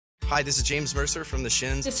Hi, this is James Mercer from The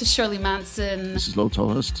Shins. This is Shirley Manson. This is Lo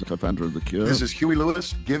Tolhurst, co-founder of The Cure. This is Huey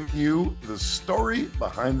Lewis giving you the story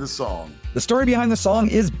behind the song. The Story Behind the Song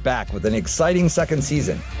is back with an exciting second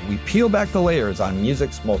season. We peel back the layers on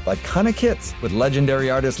music's most iconic hits with legendary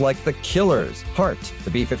artists like The Killers, Heart, the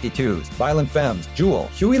B-52s, Violent Femmes, Jewel,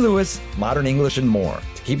 Huey Lewis, Modern English, and more.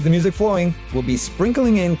 To keep the music flowing, we'll be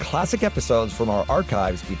sprinkling in classic episodes from our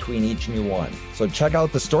archives between each new one. So check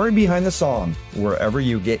out The Story Behind the Song wherever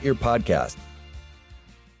you get your podcast.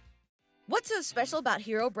 What's so special about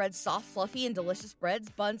Hero Bread's soft, fluffy, and delicious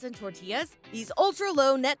breads, buns, and tortillas? These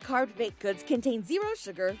ultra-low net-carb baked goods contain zero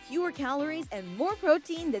sugar, fewer calories, and more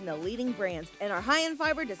protein than the leading brands, and are high in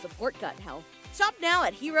fiber to support gut health. Shop now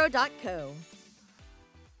at hero.co.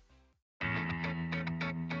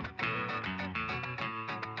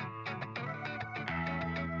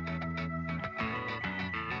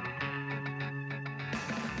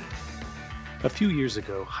 A few years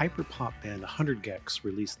ago, hyperpop band 100 gecs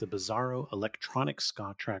released the bizarro electronic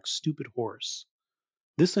ska track Stupid Horse.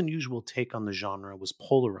 This unusual take on the genre was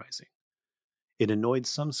polarizing. It annoyed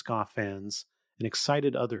some ska fans and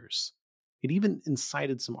excited others. It even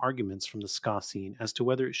incited some arguments from the ska scene as to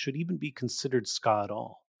whether it should even be considered ska at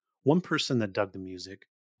all. One person that dug the music,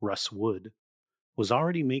 Russ Wood, was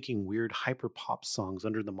already making weird hyperpop songs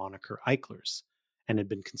under the moniker Eichlers and had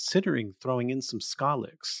been considering throwing in some ska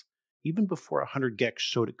licks, even before 100 gecs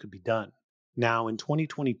showed it could be done. Now, in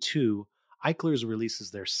 2022, Eichlers releases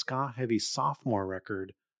their ska-heavy sophomore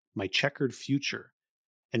record, My Checkered Future,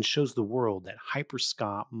 and shows the world that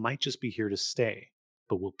hyper-ska might just be here to stay,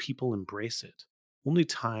 but will people embrace it? Only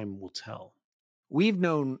time will tell. We've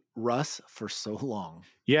known Russ for so long.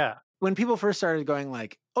 Yeah. When people first started going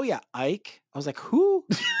like, oh yeah, Ike, I was like, who?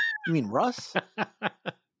 You mean Russ?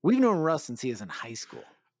 We've known Russ since he was in high school.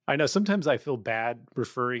 I know sometimes I feel bad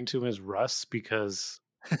referring to him as Russ because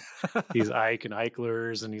he's Ike and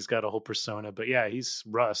Eichlers and he's got a whole persona. But yeah, he's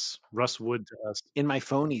Russ Wood to us. In my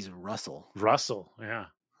phone, he's Russell. Yeah.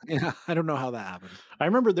 Yeah, I don't know how that happened. I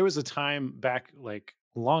remember there was a time back like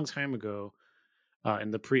a long time ago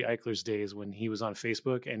in the pre-Eichlers days when he was on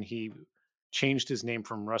Facebook and he changed his name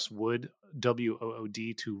from Russ Wood,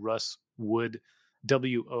 W-O-O-D, to Russ Wood,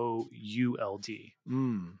 W-O-U-L-D.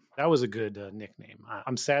 That was a good nickname.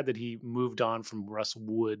 I'm sad that he moved on from Russ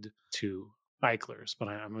Wood to Eichlers, but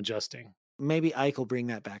I'm adjusting. Maybe Ike will bring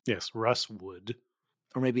that back. Yes, Russ Wood.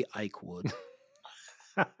 Or maybe Ike would.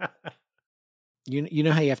 You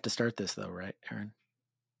know how you have to start this though, right, Aaron?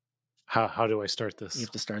 How do I start this? You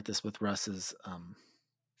have to start this with Russ's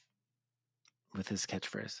with his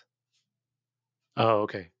catchphrase. Oh,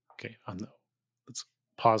 okay. Let's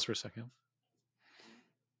pause for a second.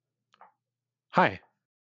 Hi.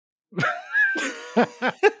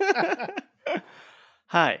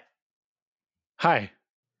 Hi. Hi.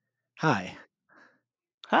 Hi.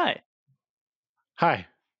 Hi. Hi.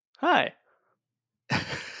 Hi.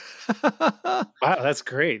 Wow, that's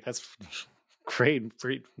great. That's great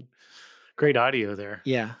audio there.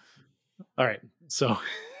 Yeah. All right. So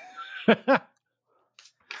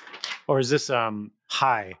or is this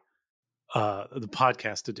hi the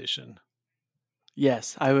podcast edition?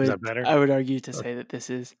 Yes, I would. Is that better? I would argue to say that this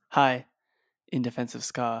is Hi in Defense of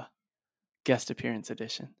Ska guest appearance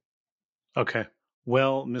edition. Okay.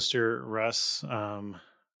 Well, Mr. Russ,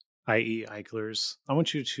 i.e. Eichlers, I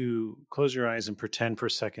want you to close your eyes and pretend for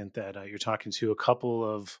a second that you're talking to a couple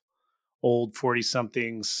of old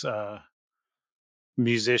 40-somethings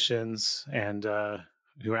musicians and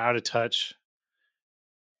who are out of touch,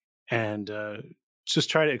 and just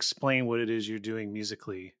try to explain what it is you're doing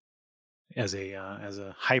musically as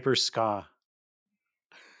a hyper ska.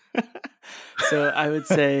 So I would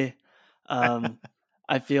say,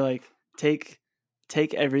 I feel like take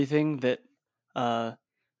everything that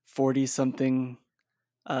 40-something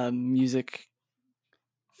music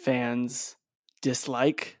fans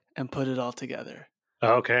dislike and put it all together.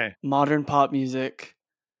 Okay. Modern pop music,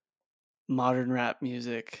 modern rap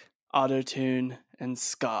music, auto-tune, and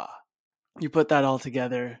ska. You put that all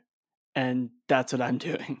together, and that's what I'm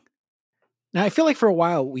doing. Now I feel like for a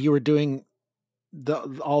while you were doing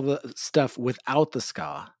all the stuff without the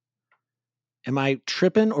ska. Am I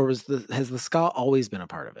tripping, or has the ska always been a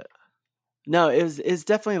part of it? No, it's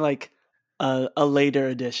definitely like a later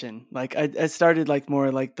edition. Like I started like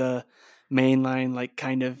more like the mainline, like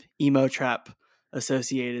kind of emo trap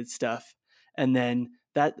associated stuff, and then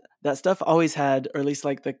that stuff always had, or at least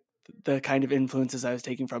like the kind of influences I was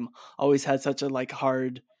taking from, always had such a like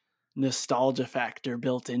hard nostalgia factor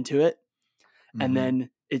built into it. Mm-hmm. And then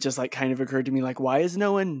it just like kind of occurred to me like, why is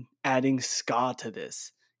no one adding ska to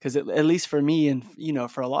this? Because at least for me, and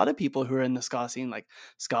for a lot of people who are in the ska scene, like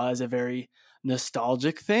ska is a very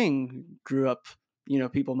nostalgic thing. Grew up,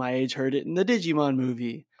 people my age heard it in the Digimon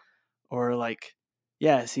movie, or like,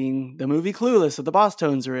 seeing the movie Clueless that the Boss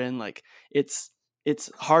Tones are in. Like it's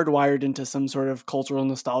hardwired into some sort of cultural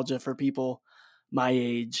nostalgia for people my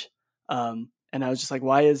age. And I was just like,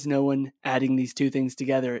 why is no one adding these two things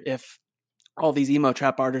together if all these emo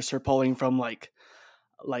trap artists are pulling from like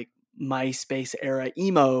MySpace era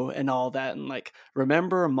emo and all that, and like,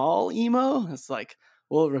 remember mall emo? It's like,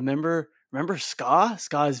 well, remember ska?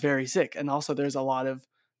 Ska is very sick, and also there's a lot of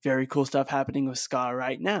very cool stuff happening with ska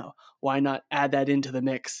right now. Why not add that into the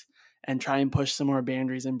mix and try and push some more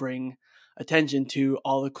boundaries and bring attention to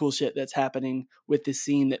all the cool shit that's happening with the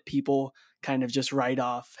scene that people kind of just write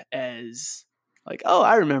off as like, oh,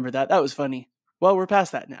 I remember that. That was funny. Well, we're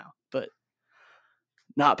past that now, but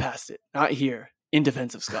not past it. Not here in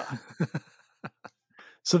Defense of Ska.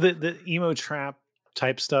 So the emo trap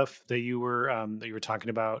type stuff that you were talking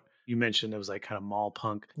about, you mentioned it was like kind of mall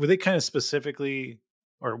punk. Were they kind of specifically,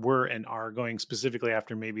 or were and are going specifically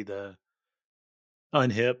after maybe the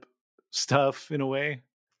unhip stuff in a way?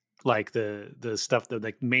 Like the stuff that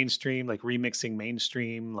like mainstream, like remixing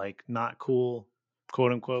mainstream, like not cool,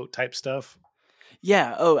 quote unquote type stuff?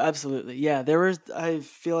 Yeah. Oh, absolutely. Yeah. I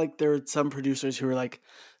feel like there were some producers who were like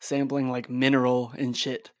sampling like Mineral and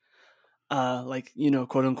shit. Like,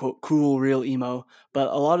 quote unquote cool, real emo. But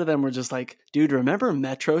a lot of them were just like, dude, remember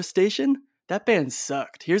Metro Station? That band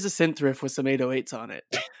sucked. Here's a synth riff with some 808s on it.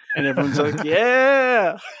 And everyone's like,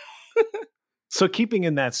 yeah. So keeping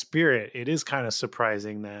in that spirit, it is kind of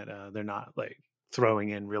surprising that they're not like throwing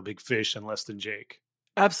in Real Big Fish and Less Than Jake.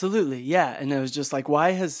 Absolutely. Yeah. And it was just like,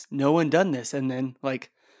 why has no one done this? And then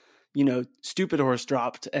like, Stupid Horse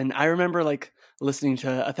dropped. And I remember like listening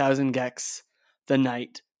to 1,000 Gex the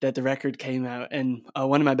night that the record came out. And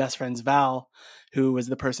one of my best friends, Val, who was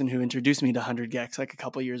the person who introduced me to 100 Gex like a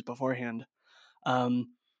couple years beforehand,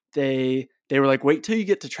 they were like, wait till you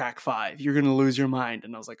get to track 5. You're going to lose your mind.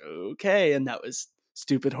 And I was like, okay. And that was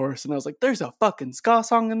Stupid Horse. And I was like, there's a fucking ska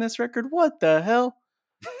song in this record. What the hell?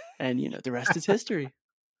 And, the rest is history.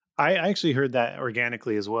 I actually heard that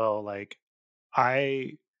organically as well. Like,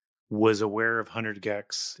 I was aware of 100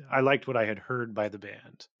 Gex. I liked what I had heard by the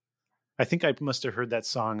band. I think I must have heard that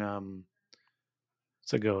song.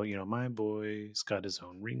 So go, my boy's got his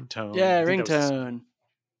own ringtone. Yeah, ringtone.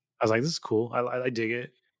 I was like, this is cool. I dig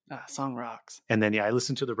it. Song rocks. And then I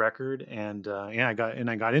listened to the record, and I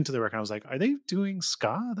got into the record. I was like, are they doing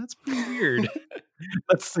ska? That's pretty weird.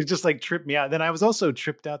 That's just like tripped me out. Then I was also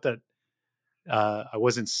tripped out that I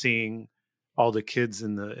wasn't seeing all the kids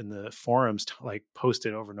in the forums like post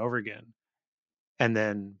it over and over again. And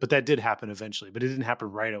then, but that did happen eventually, but it didn't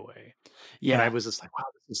happen right away. Yeah. And I was just like, wow,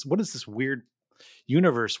 what is this weird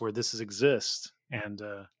universe where this exists? And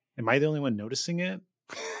am I the only one noticing it?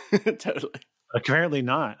 Totally. Apparently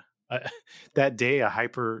not. That day, a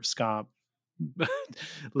hyper ska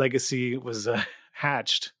legacy was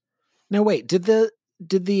hatched. Now, wait, did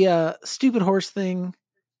the Stupid Horse thing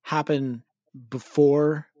happen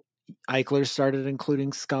before Eichlers started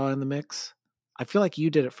including ska in the mix? I feel like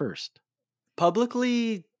you did it first.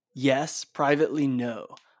 Publicly, yes. Privately,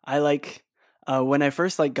 no. I like when I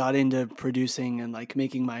first like got into producing and like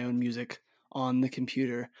making my own music on the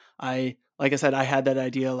computer. Like I said, I had that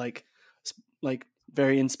idea like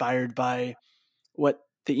very inspired by what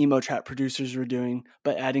the emo trap producers were doing,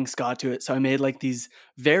 but adding ska to it. So I made like these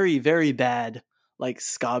very, very bad like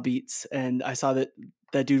ska beats, and I saw that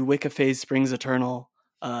dude Wiccaphase Springs Eternal,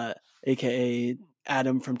 aka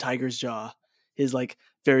Adam from Tiger's Jaw, his like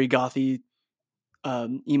very gothy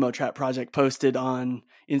emo trap project, posted on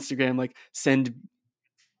Instagram like, send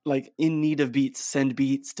like in need of beats, send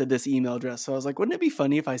beats to this email address. So I was like, wouldn't it be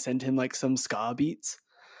funny if I sent him like some ska beats?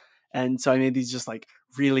 And so I made these just like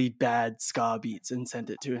really bad ska beats and sent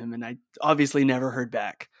it to him. And I obviously never heard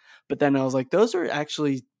back. But then I was like,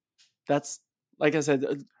 that's, like I said,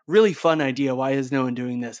 a really fun idea. Why is no one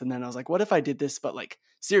doing this? And then I was like, what if I did this, but like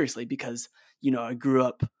seriously, because, I grew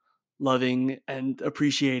up loving and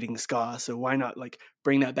appreciating ska. So why not like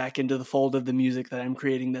bring that back into the fold of the music that I'm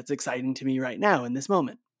creating that's exciting to me right now in this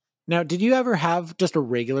moment? Now, did you ever have just a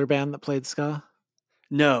regular band that played ska?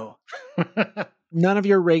 No. None of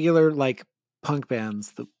your regular like punk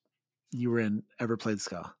bands that you were in ever played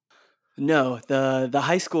ska? No, the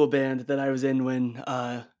high school band that I was in when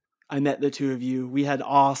I met the two of you, we had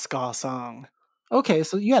a ska song. Okay,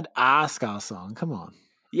 so you had a ska song. Come on.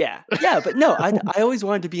 Yeah, but no, I always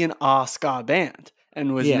wanted to be an a ska band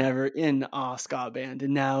and was never in a ska band.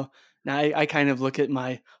 And now I kind of look at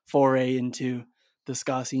my foray into the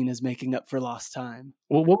ska scene is making up for lost time.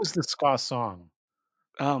 Well, what was the ska song?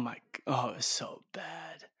 Oh it was so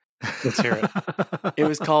bad. Let's hear it. It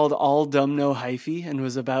was called All Dumb No Hyphy and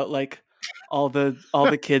was about like all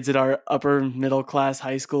the kids at our upper middle class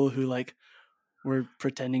high school who like were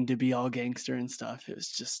pretending to be all gangster and stuff. It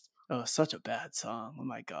was just such a bad song. Oh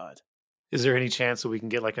my god. Is there any chance that we can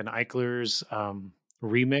get like an Eichlers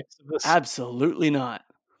remix of this? Absolutely not.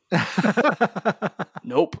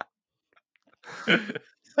 Nope.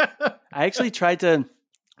 I actually tried to.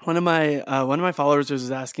 One of my followers was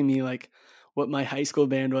asking me like what my high school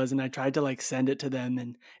band was, and I tried to like send it to them,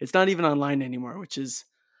 and it's not even online anymore, which is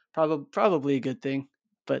probably a good thing.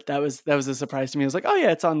 But that was a surprise to me. I was like, oh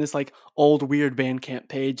yeah, it's on this like old weird Bandcamp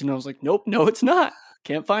page, and I was like, nope, no, it's not.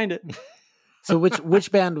 Can't find it. So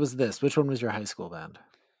which band was this? Which one was your high school band?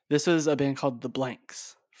 This was a band called The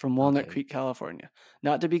Blanks from Walnut Creek, California.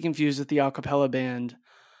 Not to be confused with the a cappella band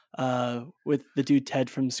with the dude Ted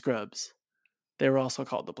from Scrubs. They were also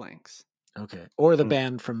called The Blanks. Okay. Or the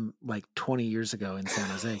band from like 20 years ago in San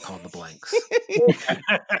Jose called The Blanks.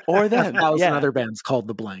 Or them. 1,000 other bands called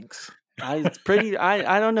The Blanks. It's pretty,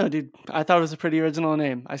 I don't know, dude. I thought it was a pretty original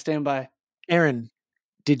name. I stand by. Aaron,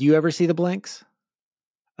 did you ever see The Blanks?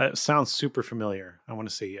 It sounds super familiar. I want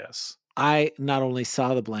to say yes. I not only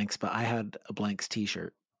saw The Blanks, but I had a Blanks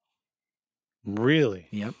t-shirt. Really?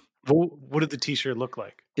 Yep. What did the t-shirt look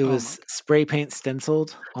like? It was spray paint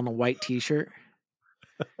stenciled on a white t-shirt.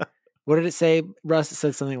 What did it say, Russ? It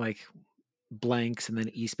said something like blanks and then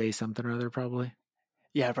E-space something or other, probably.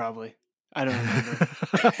 Yeah, probably. I don't remember.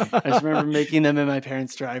 I just remember making them in my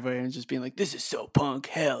parents' driveway and just being like, this is so punk.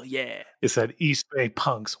 Hell yeah. It said East Bay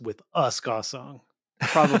Punks with a ska song.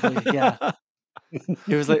 Probably, yeah.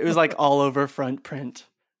 It was like all over front print.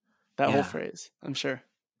 That whole phrase, I'm sure.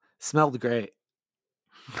 Smelled great.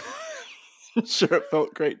 Sure, it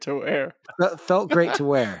felt great to wear. Felt great to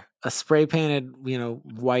wear. A spray painted,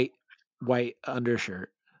 white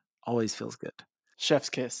undershirt always feels good. Chef's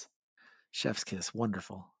kiss. Chef's kiss,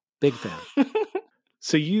 wonderful. Big fan.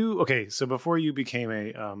 So before you became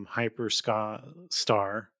a hyper ska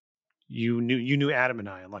star, you knew Adam and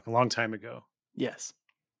I like a long time ago. Yes.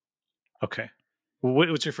 Okay. Well,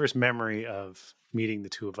 what's your first memory of meeting the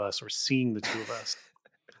two of us or seeing the two of us?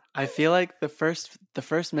 I feel like the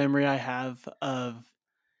first memory I have of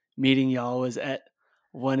meeting y'all was at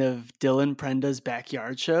one of Dylan Prenda's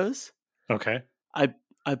backyard shows. Okay.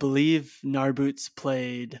 I believe Narboots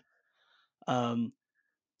played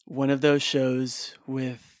one of those shows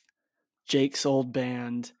with Jake's old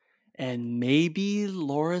band and maybe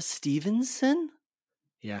Laura Stevenson.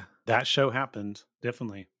 Yeah. That show happened,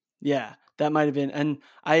 definitely. Yeah, that might have been. And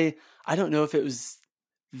I don't know if it was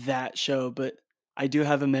that show, but I do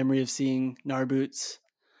have a memory of seeing Narboots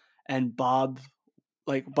and Bob.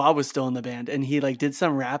 Like Bob was still in the band and he like did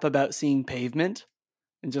some rap about seeing pavement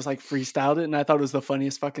and just like freestyled it. And I thought it was the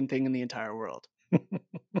funniest fucking thing in the entire world. I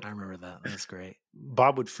remember that. That's great.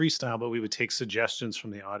 Bob would freestyle, but we would take suggestions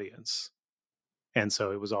from the audience. And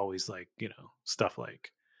so it was always like, stuff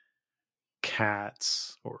like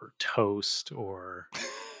cats or toast or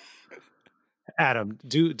Adam,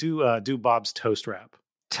 do Bob's toast rap.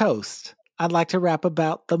 Toast. I'd like to rap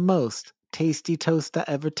about the most tasty toast I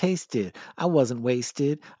ever tasted. I wasn't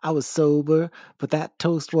wasted. I was sober, but that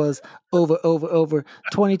toast was over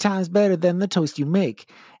 20 times better than the toast you make.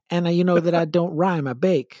 And you know that I don't rhyme, I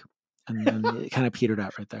bake. And then it kind of petered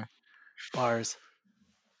out right there. Bars.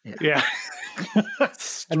 Yeah.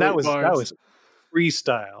 And that was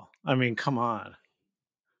freestyle. I mean, come on.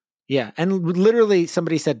 Yeah. And literally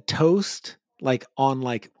somebody said toast like on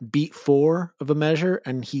like beat 4 of a measure.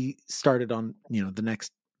 And he started on, the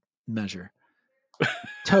next measure.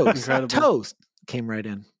 Toast. Incredible. Toast came right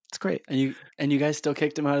in. It's great. And you guys still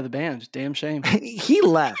kicked him out of the band. Damn shame. He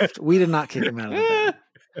left. We did not kick him out of the band.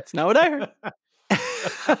 That's not what I heard.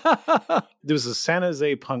 There was a San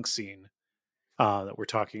Jose punk scene that we're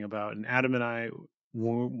talking about. And Adam and I,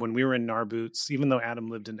 when we were in Narboots, even though Adam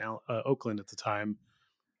lived in Oakland at the time,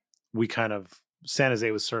 San Jose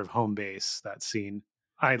was sort of home base, that scene.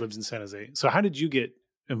 I lived in San Jose. So how did you get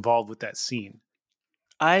involved with that scene?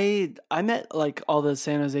 I met like all the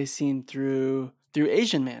San Jose scene through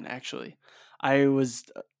Asian Man, actually. I was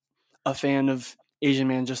a fan of Asian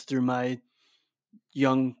Man just through my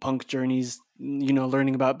young punk journeys,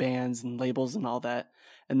 learning about bands and labels and all that.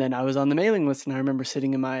 And then I was on the mailing list, and I remember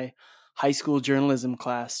sitting in my high school journalism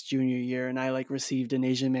class junior year, and I like received an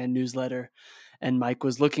Asian Man newsletter, and Mike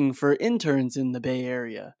was looking for interns in the Bay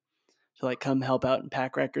Area to like come help out and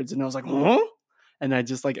pack records. And I was like, huh? And I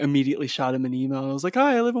just like immediately shot him an email. I was like,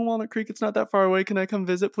 hi, I live in Walnut Creek. It's not that far away. Can I come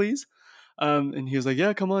visit, please? And he was like,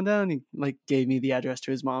 yeah, come on down. He like gave me the address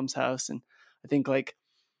to his mom's house. And I think like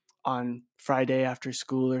on Friday after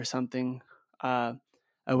school or something, I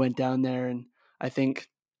went down there, and I think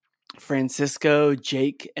Francisco,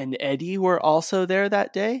 Jake, and Eddie were also there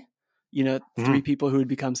that day. You know, 3 people who would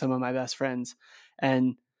become some of my best friends,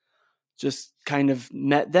 and just kind of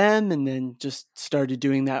met them and then just started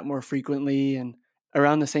doing that more frequently. And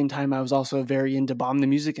around the same time, I was also very into Bomb the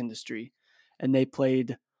Music Industry, and they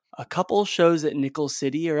played a couple shows at Nickel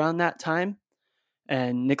City around that time.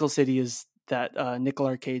 And Nickel City is that Nickel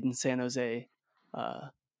Arcade in San Jose,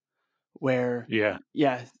 where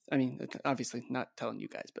I mean, obviously not telling you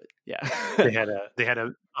guys, but yeah. they had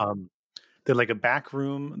like a back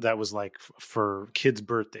room that was like for kids'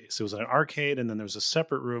 birthdays. So it was an arcade, and then there was a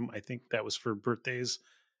separate room, I think, that was for birthdays,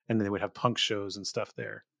 and then they would have punk shows and stuff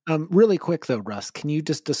there. Really quick though, Russ, can you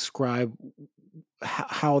just describe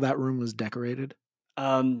how that room was decorated?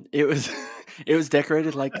 It was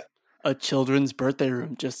decorated like a children's birthday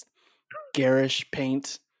room, just garish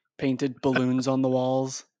painted balloons on the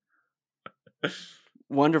walls.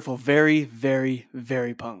 Wonderful. Very, very,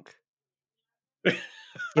 very punk.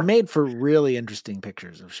 It made for really interesting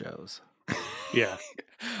pictures of shows. Yeah.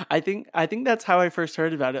 I think that's how I first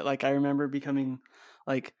heard about it. Like I remember becoming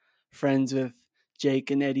like friends with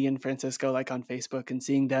Jake and Eddie and Francisco like on Facebook and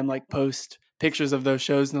seeing them like post pictures of those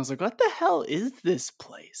shows, and I was like, what the hell is this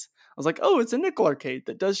place? I was like, oh, it's a Nickel Arcade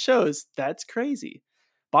that does shows. That's crazy.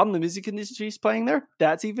 Bomb the Music Industry is playing there.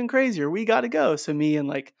 That's even crazier. We got to go. So me and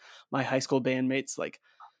like my high school bandmates like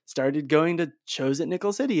started going to shows at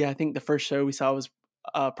Nickel City. I think the first show we saw was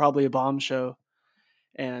probably a Bomb show,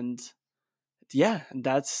 and yeah,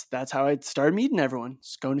 that's how I started meeting everyone.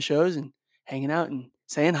 Just going to shows and hanging out and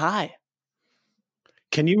saying hi.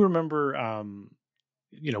 Can you remember,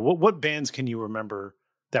 what bands can you remember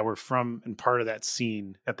that were from and part of that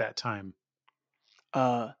scene at that time?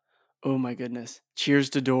 Oh my goodness. Cheers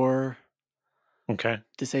to Door. Okay.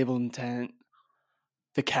 Disabled Intent.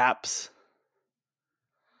 The Caps.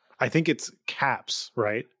 I think it's Caps,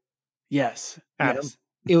 right? Yes. Adam?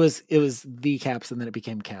 Yes. It was the Caps, and then it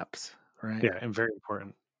became Caps, right? Yeah, and very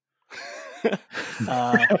important.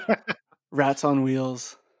 Rats on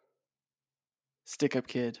Wheels. Stick Up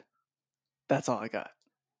Kid. That's all I got.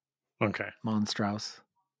 Okay. Monstrous.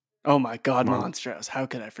 Oh my God, Monstrous. How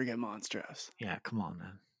could I forget Monstrous? Yeah, come on,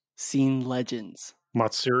 man. Scene Legends.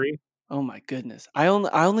 Matsuri? Oh my goodness. I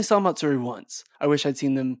only saw Matsuri once. I wish I'd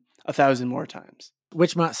seen them 1,000 more times.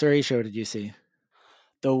 Which Matsuri show did you see?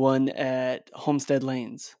 The one at Homestead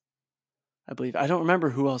Lanes, I believe. I don't remember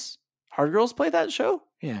who else. Hard Girls played that show?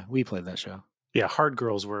 Yeah, we played that show. Yeah, Hard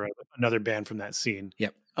Girls were another band from that scene.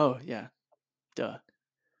 Yep. Oh, yeah. Duh.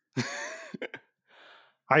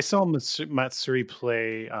 I saw Matsuri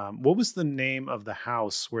play. What was the name of the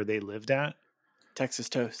house where they lived at? Texas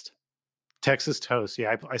Toast. Texas Toast.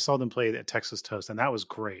 Yeah, I saw them play at Texas Toast, and that was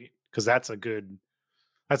great because that's a good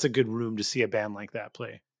room to see a band like that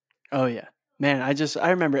play. Oh yeah, man! I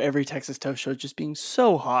remember every Texas Toast show just being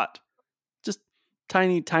so hot, just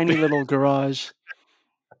tiny little garage.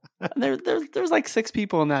 There's like 6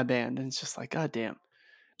 people in that band, and it's just like, God damn.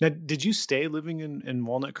 Now, did you stay living in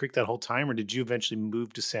Walnut Creek that whole time, or did you eventually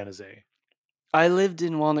move to San Jose? I lived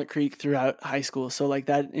in Walnut Creek throughout high school, so like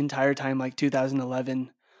that entire time, like 2011,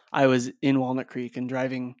 I was in Walnut Creek and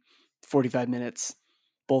driving 45 minutes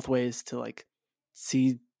both ways to like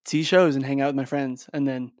see shows and hang out with my friends. And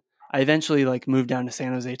then I eventually like moved down to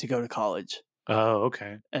San Jose to go to college. Oh,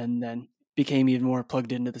 okay. And then became even more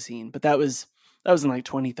plugged into the scene. But that was in like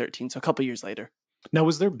 2013, so a couple years later. Now,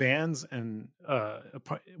 was there bands and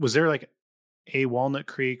was there like a Walnut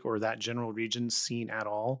Creek or that general region scene at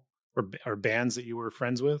all, or bands that you were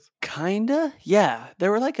friends with? Kinda, yeah.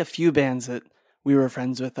 There were like a few bands that we were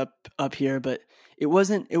friends with up here, but it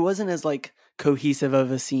wasn't as like cohesive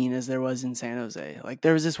of a scene as there was in San Jose. Like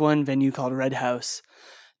there was this one venue called Red House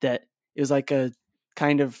that it was like a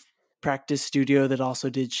kind of practice studio that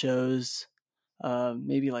also did shows.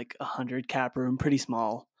 Maybe like 100 cap room, pretty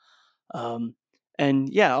small.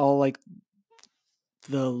 And yeah, all like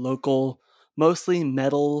the local, mostly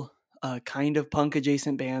metal, kind of punk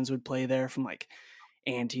adjacent bands would play there from like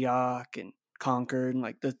Antioch and Concord and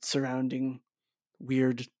like the surrounding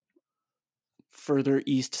weird further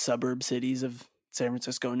east suburb cities of San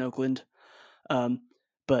Francisco and Oakland.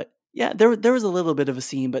 But yeah, there was a little bit of a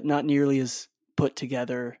scene, but not nearly as put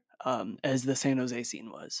together as the San Jose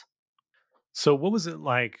scene was. So what was it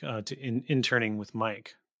like interning with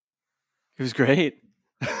Mike? It was great.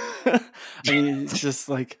 I mean, it's just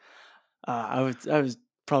like I was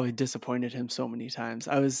probably disappointed him so many times.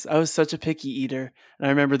 I was such a picky eater, and I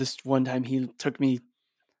remember this one time he took me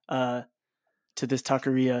to this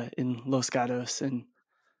taqueria in Los Gatos, and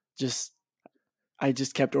I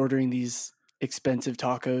just kept ordering these expensive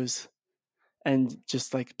tacos and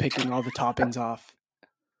just like picking all the toppings off.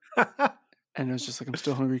 And I was just like, I'm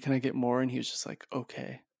still hungry. Can I get more? And he was just like,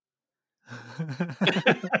 okay.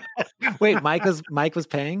 Wait, Mike was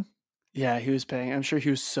paying? Yeah, he was paying. I'm sure he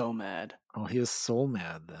was so mad. Oh, he was so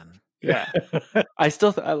mad then. Yeah. I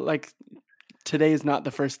still like today is not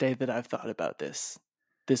the first day that I've thought about this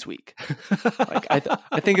week. Like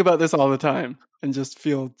I think about this all the time and just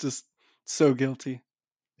feel just so guilty.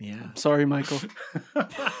 Yeah. I'm sorry, Michael.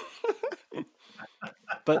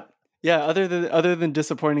 But yeah, other than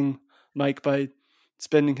disappointing Mike by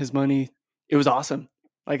spending his money, it was awesome.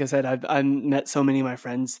 Like I said, I've met so many of my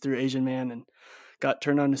friends through Asian Man and got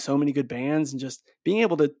turned on to so many good bands, and just being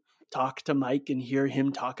able to talk to Mike and hear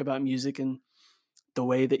him talk about music and the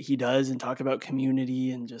way that he does, and talk about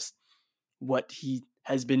community and just what he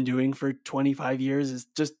has been doing for 25 years is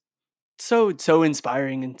just so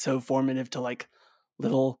inspiring and so formative to like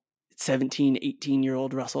little 17,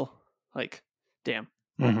 18-year-old Russell. Like, damn.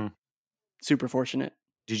 Mm-hmm. Super fortunate.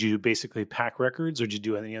 Did you basically pack records, or did you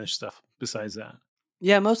do any other stuff besides that?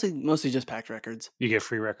 Yeah, mostly just packed records. You get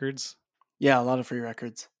free records? Yeah, a lot of free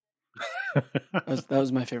records. That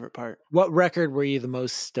was my favorite part. What record were you the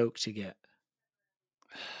most stoked to get?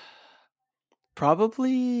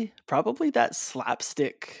 Probably that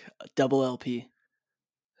Slapstick double LP.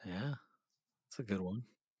 Yeah, that's a good one.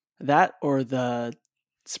 That or the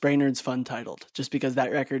Spray Nerds Fun Titled, just because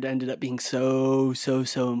that record ended up being so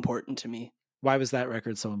important to me. Why was that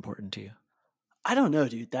record so important to you? I don't know,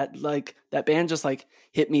 dude. That band just like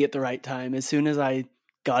hit me at the right time. As soon as I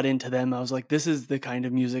got into them, I was like, this is the kind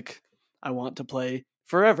of music I want to play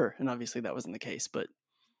forever. And obviously that wasn't the case, but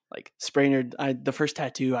like Spray Nerd, the first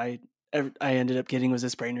tattoo I ended up getting was a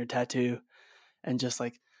Spray Nerd tattoo. And just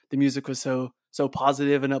like the music was so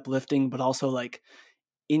positive and uplifting, but also like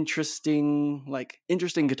interesting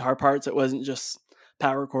guitar parts. It wasn't just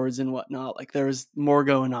power chords and whatnot. Like there was more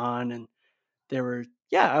going on, and there were,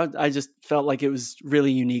 I just felt like it was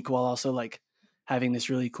really unique while also like having this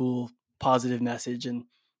really cool positive message, and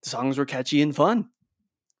the songs were catchy and fun.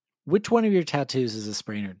 Which one of your tattoos is a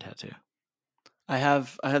Spray Nerd tattoo? I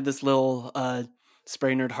have this little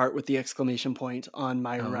Spray Nerd heart with the exclamation point on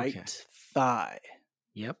my right thigh.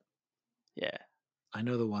 Yep. Yeah. I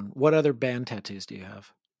know the one. What other band tattoos do you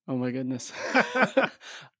have? Oh my goodness.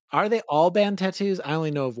 Are they all band tattoos? I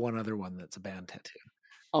only know of one other one that's a band tattoo.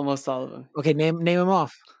 Almost all of them. Okay, name them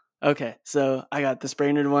off. Okay, so I got the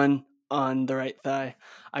Spray Nerd one on the right thigh.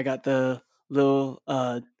 I got the little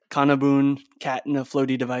Kanabun cat in a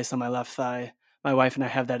floaty device on my left thigh. My wife and I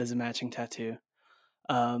have that as a matching tattoo.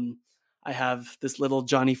 I have this little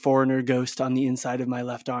Johnny Foreigner ghost on the inside of my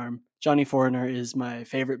left arm. Johnny Foreigner is my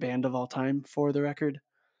favorite band of all time, for the record.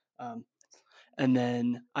 And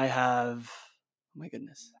then I have, oh my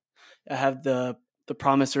goodness, I have the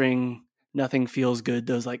promise ring, Nothing Feels Good,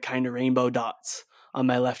 those like kind of rainbow dots on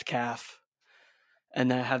my left calf. And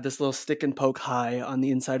then I have this little stick and poke high on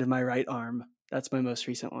the inside of my right arm. That's my most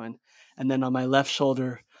recent one. And then on my left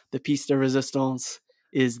shoulder, the piece de resistance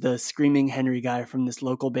is the Screaming Henry guy from this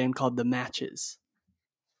local band called The Matches.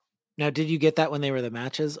 Now, did you get that when they were the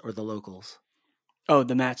Matches or the Locals? Oh,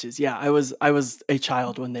 The Matches. Yeah, I was a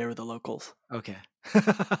child when they were the Locals. Okay.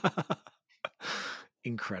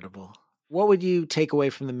 Incredible. What would you take away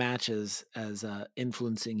from the Matches as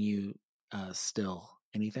influencing you still?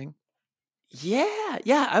 Anything? Yeah,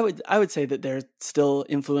 I would say that they're still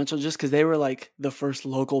influential just because they were like the first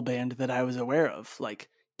local band that I was aware of, like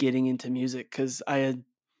getting into music. Because I had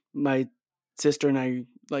my sister and I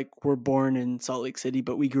like were born in Salt Lake City,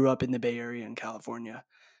 but we grew up in the Bay Area in California.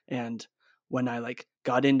 And when I like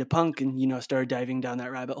got into punk and started diving down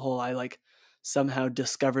that rabbit hole, I like somehow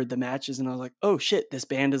discovered the Matches, and I was like, oh shit, this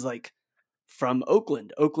band is like from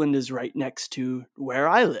Oakland. Oakland is right next to where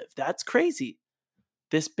I live. That's crazy.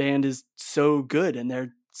 This band is so good and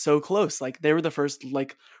they're so close. Like they were the first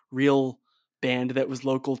like real band that was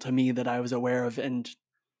local to me that I was aware of and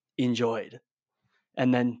enjoyed.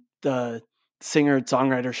 And then the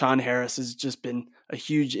singer-songwriter Sean Harris has just been a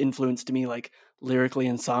huge influence to me, like lyrically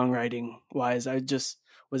and songwriting wise. I just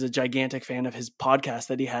was a gigantic fan of his podcast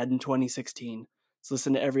that he had in 2016. So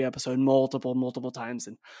listened to every episode multiple times.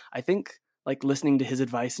 And I think like listening to his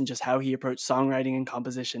advice and just how he approached songwriting and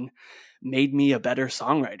composition made me a better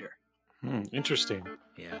songwriter. Interesting.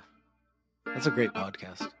 Yeah. That's a great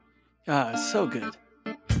podcast. So good.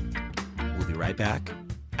 We'll be right back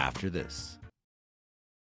after this.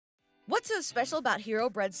 What's so special about Hero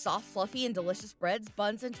Bread's soft, fluffy, and delicious breads,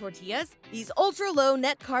 buns, and tortillas? These ultra-low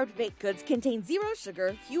net-carb baked goods contain zero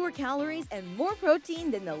sugar, fewer calories, and more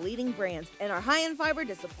protein than the leading brands, and are high in fiber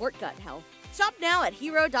to support gut health. Shop now at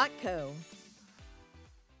hero.co.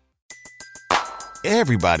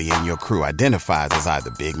 Everybody in your crew identifies as either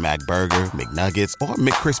Big Mac Burger, McNuggets, or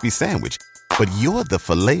McCrispy Sandwich. But you're the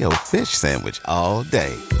Filet-O-Fish Sandwich all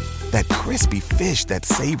day. That crispy fish, that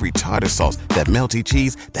savory tartar sauce, that melty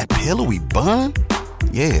cheese, that pillowy bun.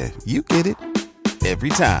 Yeah, you get it. Every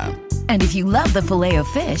time. And if you love the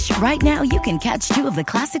Filet-O-Fish, right now you can catch two of the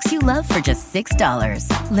classics you love for just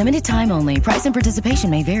 $6. Limited time only. Price and participation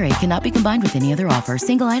may vary. Cannot be combined with any other offer.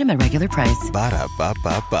 Single item at regular price.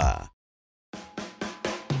 Ba-da-ba-ba-ba.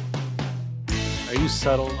 Are you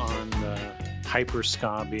settled on the hyper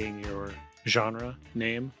ska being your genre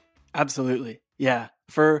name? Absolutely. Yeah.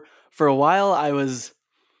 For a while I was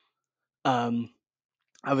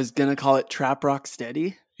gonna call it trap rock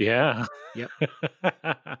steady. Yeah. Yep.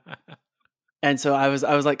 And so I was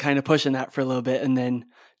like kind of pushing that for a little bit, and then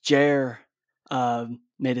Jer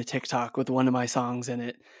made a TikTok with one of my songs in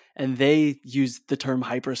it, and they used the term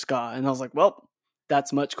hyper ska, and I was like, well,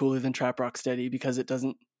 that's much cooler than trap rock steady because it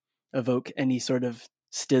doesn't evoke any sort of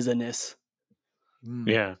stizziness.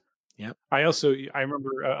 Yeah. Yep. I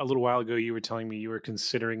remember a little while ago you were telling me you were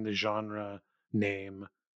considering the genre name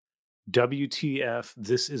WTF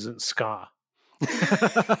This Isn't Ska.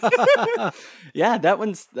 Yeah, that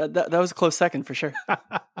was a close second for sure.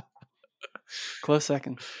 Close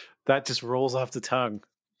second. That just rolls off the tongue.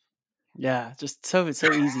 Yeah, just so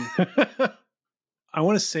easy. I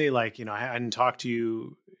want to say, like, I hadn't talked to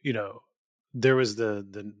you, there was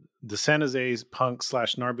the San Jose's punk /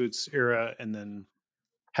 Narboots era, and then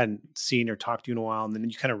hadn't seen or talked to you in a while, and then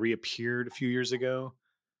you kind of reappeared a few years ago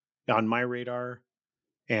on my radar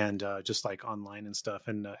and just like online and stuff.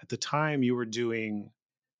 And at the time you were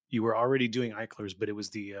already doing Eichlers, but it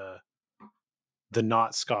was the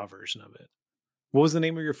not ska version of it. What was the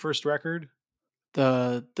name of your first record?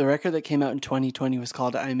 The record that came out in 2020 was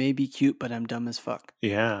called I May Be Cute, But I'm Dumb as Fuck.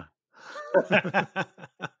 Yeah.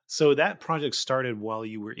 So that project started while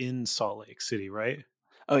you were in Salt Lake City, right?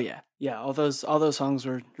 Oh yeah. Yeah. All those songs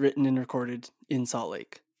were written and recorded in Salt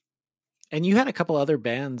Lake. And you had a couple other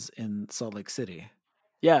bands in Salt Lake City.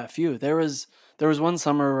 Yeah, a few. There was one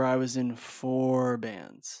summer where I was in 4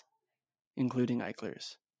 bands, including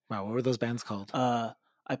Eichlers. Wow, what were those bands called? I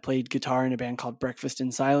played guitar in a band called Breakfast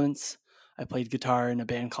in Silence. I played guitar in a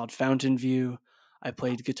band called Fountain View. I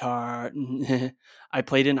played in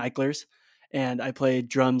Eichlers, and I played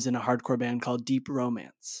drums in a hardcore band called Deep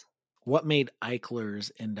Romance. What made Eichlers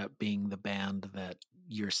end up being the band that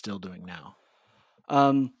you're still doing now?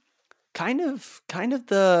 Kind of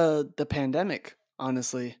the pandemic,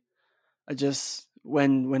 honestly. I just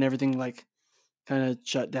when everything like kind of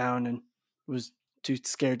shut down and was too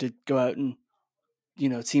scared to go out and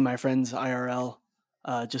see my friends IRL,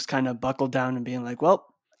 just kind of buckled down and being like, well,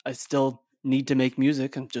 I still need to make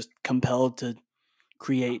music. I'm just compelled to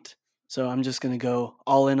create. So I'm just going to go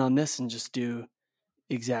all in on this and just do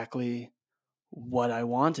exactly what I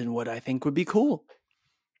want and what I think would be cool.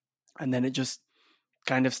 And then it just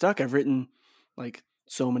kind of stuck. I've written like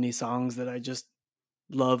so many songs that I just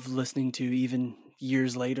love listening to even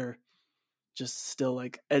years later. Just still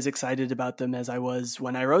like as excited about them as I was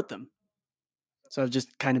when I wrote them. So I've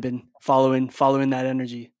just kind of been following that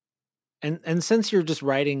energy. And since you're just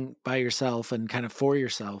writing by yourself and kind of for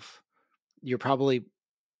yourself, you're probably,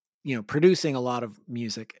 producing a lot of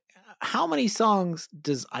music. How many songs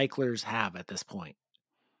does Eichlers have at this point?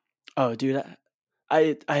 Oh, dude,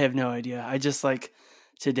 I have no idea. I just like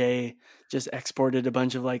today just exported a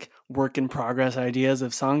bunch of like work in progress ideas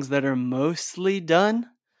of songs that are mostly done.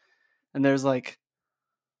 And there's like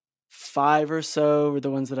 5 or so were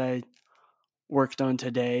the ones that I worked on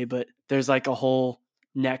today, but there's like a whole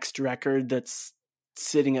next record that's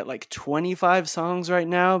sitting at like 25 songs right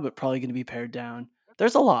now, but probably going to be pared down.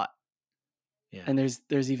 There's a lot. Yeah. And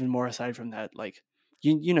there's even more aside from that. Like,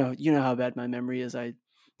 you know how bad my memory is.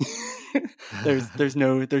 There's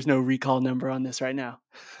no recall number on this right now.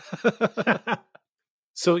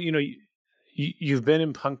 So, you've been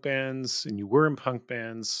in punk bands and you were in punk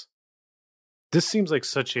bands. This seems like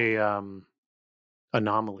such a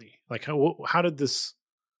anomaly. Like how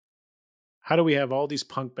do we have all these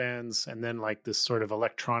punk bands and then like this sort of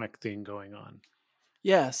electronic thing going on?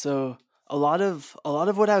 Yeah, so a lot of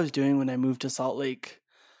what I was doing when I moved to Salt Lake,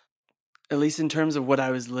 at least in terms of what I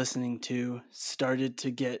was listening to, started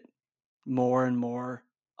to get more and more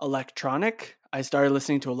electronic. I started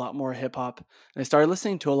listening to a lot more hip hop, and I started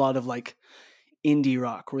listening to a lot of like indie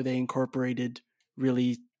rock where they incorporated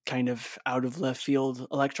really kind of out of left field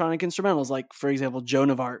electronic instrumentals. Like, for example, Joan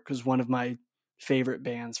of Arc was one of my favorite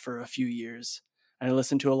bands for a few years. And I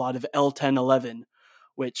listened to a lot of L1011,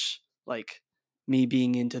 which, like, me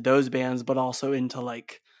being into those bands, but also into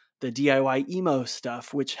like the DIY emo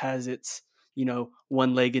stuff, which has its,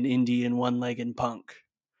 one leg in indie and one leg in punk.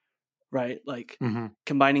 Right? Like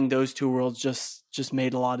combining those two worlds just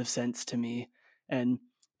made a lot of sense to me. And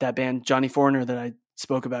that band, Johnny Foreigner, that I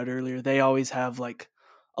spoke about earlier, they always have like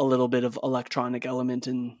a little bit of electronic element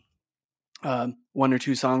in one or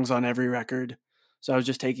two songs on every record. So I was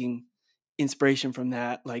just taking inspiration from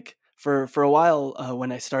that. Like for a while,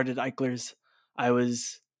 when I started Eichlers, I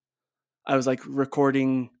was like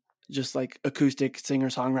recording just like acoustic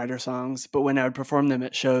singer-songwriter songs. But when I would perform them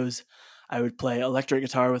at shows, I would play electric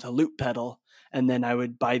guitar with a loop pedal. And then I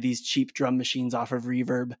would buy these cheap drum machines off of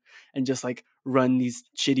Reverb and just like run these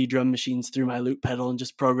shitty drum machines through my loop pedal and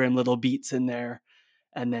just program little beats in there.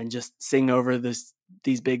 And then just sing over these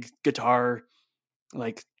big guitar,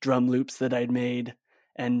 like drum loops that I'd made.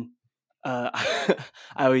 And I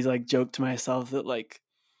always like joke to myself that like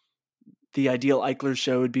the ideal Eichlers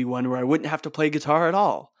show would be one where I wouldn't have to play guitar at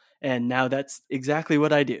all. And now that's exactly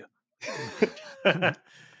what I do.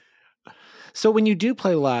 So when you do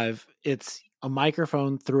play live, it's a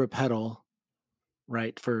microphone through a pedal,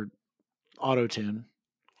 right, for auto-tune.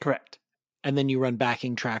 Correct. And then you run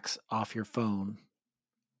backing tracks off your phone.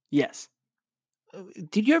 Yes.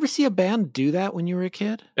 Did you ever see a band do that when you were a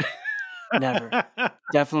kid? Never.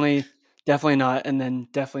 Definitely not. And then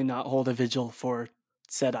definitely not hold a vigil for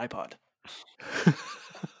said iPod.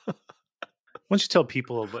 Why don't you tell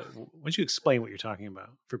people, why don't you explain what you're talking about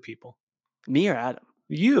for people? Me or Adam?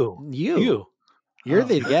 You. You're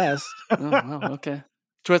the guest. Oh, wow, okay.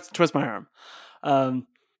 Twist my arm.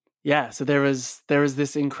 Yeah, so there was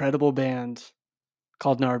this incredible band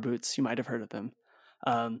called Narboots. You might have heard of them.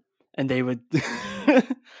 And they would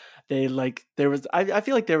I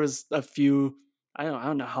feel like there was a few, I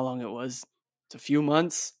don't know how long it was. It's a few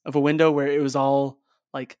months of a window where it was all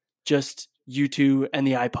like just you two and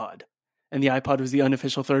the iPod. And the iPod was the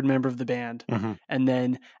unofficial third member of the band. Mm-hmm. And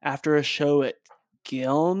then after a show at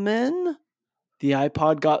Gilman, the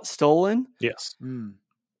iPod got stolen. Yes. Mm.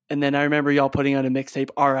 And then I remember y'all putting out a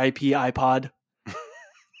mixtape, R.I.P. iPod.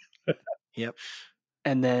 Yep.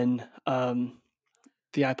 And then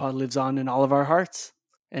the iPod lives on in all of our hearts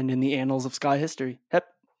and in the annals of Ska history. Yep.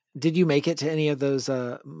 Did you make it to any of those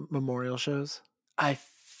memorial shows? I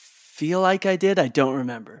feel like I did. I don't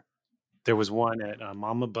remember. There was one at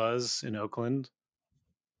Mama Buzz in Oakland.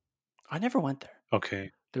 I never went there.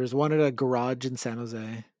 Okay. There was one at a garage in San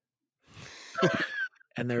Jose.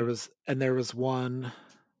 and there was one.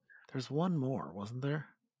 There's one more, wasn't there?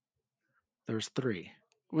 There's three.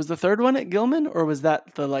 Was the third one at Gilman, or was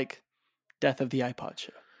that the like death of the iPod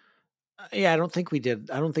show? Yeah, I don't think we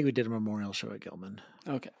did a memorial show at Gilman.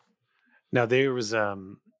 Okay. Now there was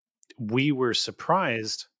we were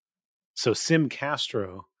surprised. So Sim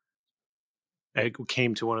Castro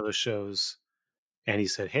came to one of those shows and he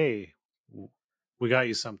said, "Hey, we got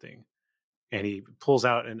you something." And he pulls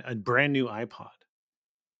out a brand new iPod.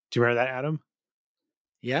 Do you remember that, Adam?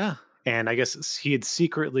 Yeah. And I guess he had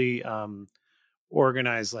secretly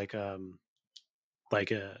organized like a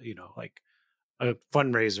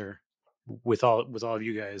fundraiser with all of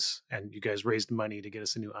you guys, and you guys raised money to get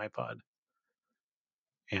us a new iPod.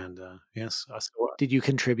 And yes, did you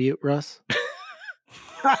contribute, Russ?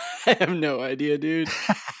 I have no idea, dude.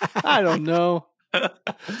 I don't know.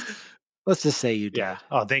 Let's just say you did. Yeah.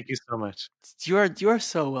 Oh, thank you so much. You are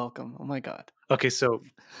so welcome. Oh my God. Okay, so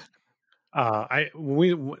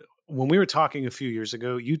when we were talking a few years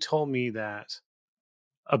ago, you told me that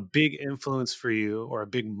a big influence for you, or a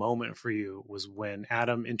big moment for you, was when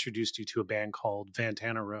Adam introduced you to a band called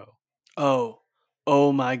Vantana Row. Oh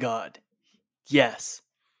my God. Yes.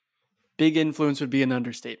 Big influence would be an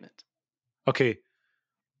understatement. Okay.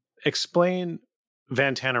 Explain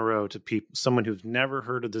Vantana Row to someone who's never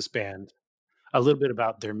heard of this band, a little bit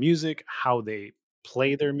about their music, how they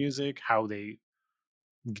play their music, how they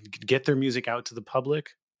get their music out to the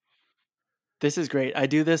public. This is great. I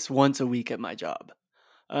do this once a week at my job.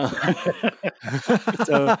 So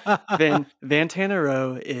Vantana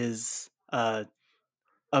Row is a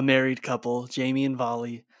married couple, Jamie and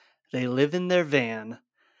Volley. They live in their van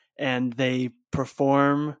and they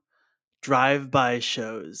perform drive-by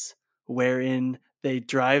shows wherein they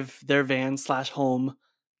drive their van /home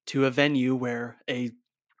to a venue where a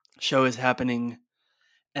show is happening.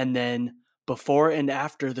 And then before and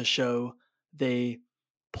after the show, they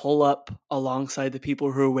pull up alongside the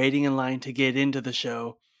people who are waiting in line to get into the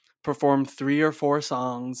show, perform 3 or 4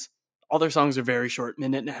 songs, all their songs are very short,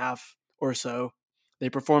 minute and a half or so. They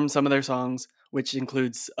perform some of their songs, which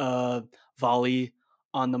includes Volley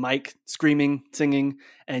on the mic screaming, singing,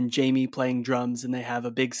 and Jamie playing drums, and they have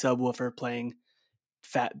a big subwoofer playing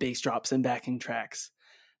fat bass drops and backing tracks.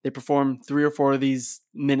 They perform 3 or 4 of these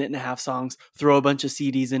minute and a half songs, throw a bunch of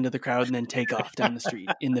CDs into the crowd, and then take off down the street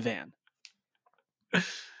in the van.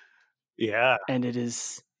 Yeah. And it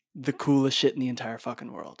is the coolest shit in the entire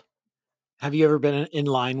fucking world. Have you ever been in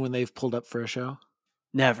line when they've pulled up for a show?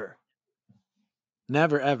 Never.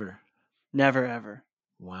 Never, ever. Never, ever.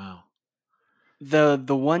 Wow. The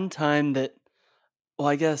one time that, well,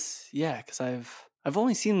 I guess, yeah, because I've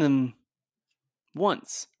only seen them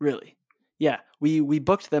once, really. Yeah, we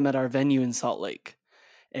booked them at our venue in Salt Lake,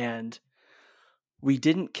 and we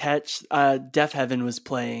didn't catch, Deaf Heaven was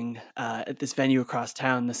playing at this venue across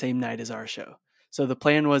town the same night as our show. So the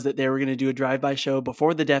plan was that they were going to do a drive-by show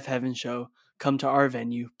before the Deaf Heaven show, come to our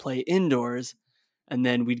venue, play indoors, and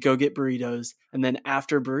then we'd go get burritos. And then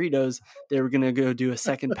after burritos, they were going to go do a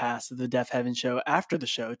second pass of the Deaf Heaven show after the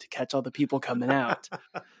show to catch all the people coming out.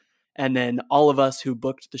 And then all of us who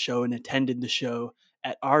booked the show and attended the show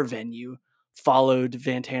at our venue followed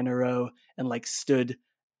Vantana Row and like stood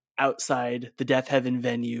outside the Deaf Heaven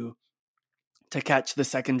venue to catch the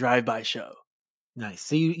second drive-by show. Nice.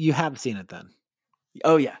 So you have seen it then?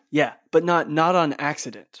 Oh yeah, but not on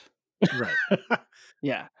accident. Right.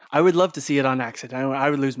 Yeah, I would love to see it on accident. I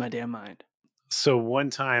would lose my damn mind. So one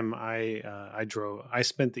time I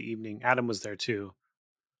spent the evening, Adam was there too,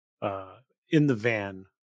 in the van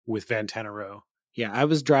with Vantana Row. Yeah, I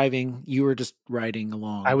was driving. You were just riding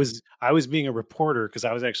along. I was being a reporter because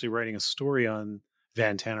I was actually writing a story on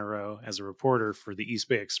Vantana Row as a reporter for the East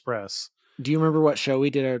Bay Express. Do you remember what show we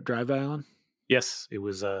did our drive-by on? Yes, it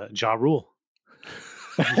was Ja Rule.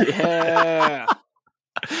 Yeah.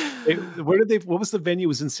 What was the venue? It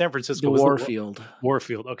was in San Francisco. The Warfield.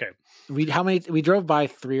 Warfield. Okay. We drove by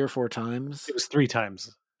 3 or 4 times. It was 3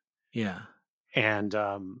 times. Yeah. And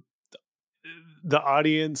the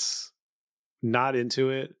audience not into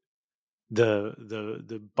it.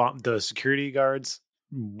 The security guards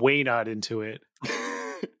way not into it.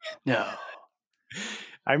 No.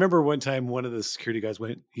 I remember one time one of the security guys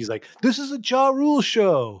he's like, "This is a Ja Rule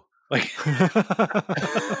show." Like,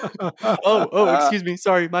 oh, excuse me.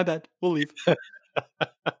 Sorry, my bad. We'll leave.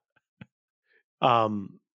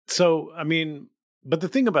 So, I mean, but the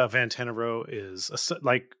thing about Vantana Row is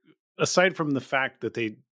like, aside from the fact that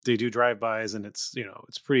they do drive-bys and it's,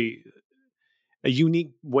 it's pretty a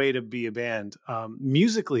unique way to be a band.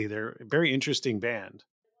 Musically, they're a very interesting band.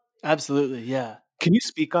 Absolutely. Yeah. Can you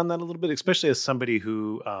speak on that a little bit, especially as somebody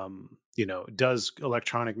who, does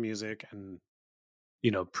electronic music and,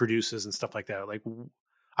 produces and stuff like that? Like,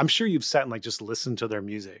 I'm sure you've sat and like just listened to their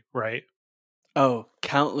music, right? Oh,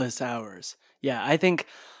 countless hours. Yeah. I think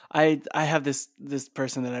I have this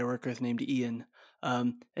person that I work with named Ian.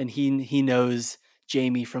 And he knows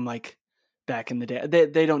Jamie from like back in the day.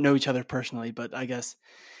 They don't know each other personally, but I guess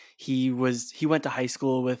he went to high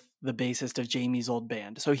school with the bassist of Jamie's old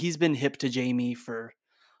band. So he's been hip to Jamie for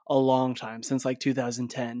a long time, since like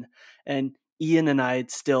 2010. And Ian and I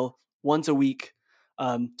still once a week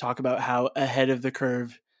talk about how ahead of the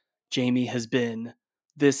curve Jamie has been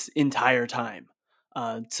this entire time.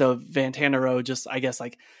 So Vantana Row, just I guess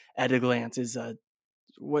like at a glance, is a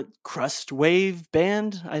crust wave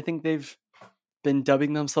band. I think they've been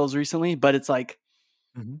dubbing themselves recently, but it's like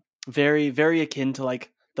very, very akin to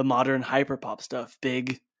like the modern hyperpop stuff.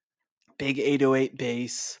 Big 808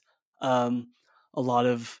 bass, a lot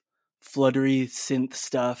of fluttery synth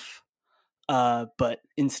stuff, but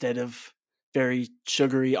instead of very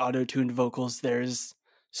sugary auto-tuned vocals, there's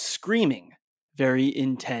screaming, very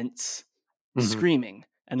intense screaming,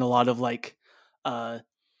 and a lot of like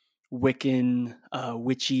Wiccan,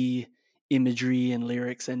 witchy imagery and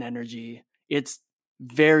lyrics and energy. It's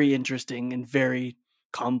very interesting and very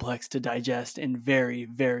complex to digest and very,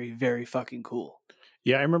 very, very fucking cool.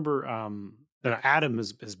 Yeah, I remember Adam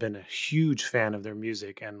has been a huge fan of their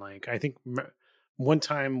music, and like I think one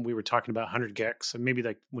time we were talking about 100 Gex, and maybe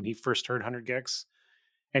like when he first heard 100 Gex,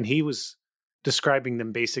 and he was describing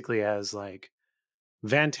them basically as like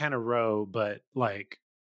Vantana Row, but like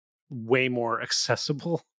way more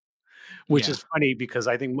accessible, which is funny because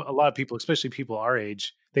I think a lot of people, especially people our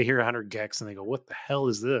age, they hear 100 Gex and they go, "What the hell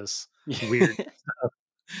is this weird stuff?"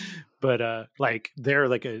 But like they're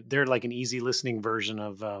like an easy listening version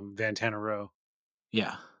of Vantana Row.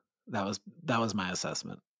 Yeah, that was my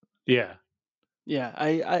assessment. Yeah,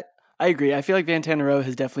 I agree. I feel like Vantana Row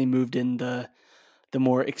has definitely moved in the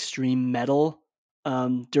more extreme metal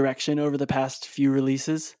direction over the past few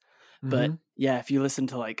releases. But yeah, if you listen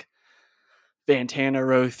to like Vantana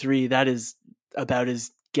Row 3, that is about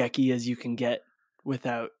as gecky as you can get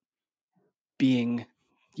without being,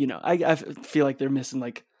 I feel like they're missing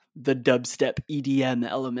like the dubstep EDM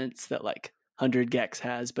elements that like 100 gecs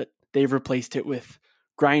has, but they've replaced it with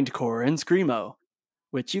grindcore and screamo,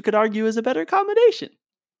 which you could argue is a better combination.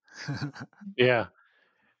 Yeah.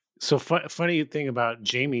 So funny thing about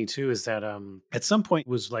Jamie too is that at some point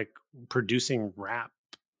was like producing rap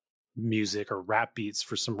music or rap beats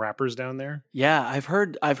for some rappers down there. Yeah, I've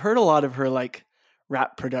heard a lot of her like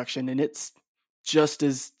rap production, and it's just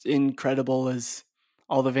as incredible as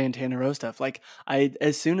all the Vantana Row stuff. Like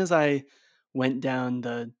as soon as I went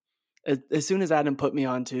down as soon as Adam put me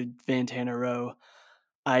onto Vantana Row,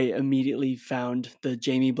 I immediately found the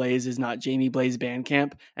Jamie Blaze is not Jamie Blaze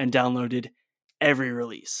Bandcamp and downloaded every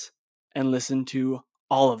release and listened to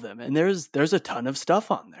all of them. And there's a ton of stuff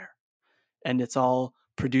on there. And it's all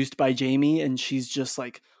produced by Jamie, and she's just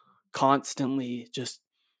like constantly just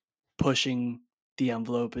pushing the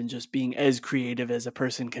envelope and just being as creative as a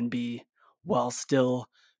person can be while still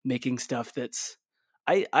making stuff that's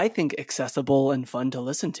I think accessible and fun to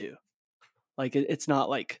listen to. Like it's not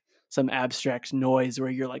like some abstract noise where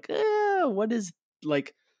you're like,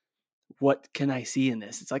 what can I see in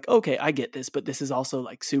this? It's like, okay, I get this, but this is also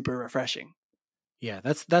like super refreshing. Yeah,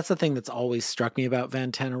 that's the thing that's always struck me about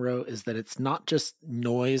Vantana Row is that it's not just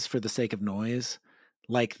noise for the sake of noise.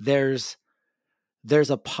 Like there's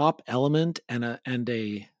a pop element and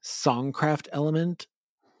a songcraft element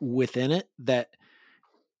within it that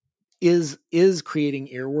is creating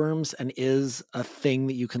earworms and is a thing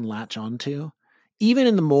that you can latch onto. Even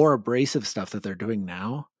in the more abrasive stuff that they're doing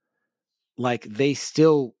now, like they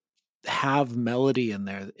still have melody in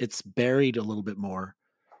there. It's buried a little bit more,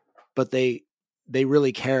 but they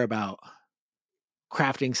really care about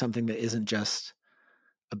crafting something that isn't just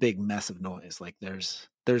a big mess of noise. Like there's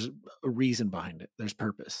a reason behind it. There's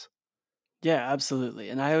purpose. Yeah, absolutely.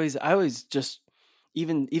 And I always just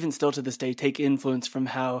even still to this day take influence from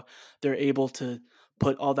how they're able to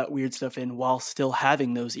put all that weird stuff in while still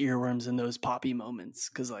having those earworms and those poppy moments.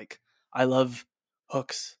 Cause like I love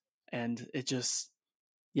hooks, and it just,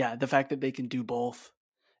 yeah, the fact that they can do both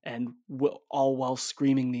and all while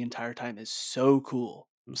screaming the entire time is so cool.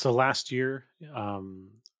 So last year,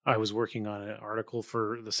 I was working on an article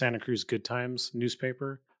for the Santa Cruz Good Times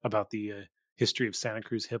newspaper about the history of Santa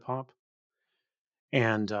Cruz hip hop.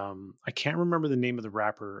 And I can't remember the name of the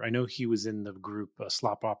rapper. I know he was in the group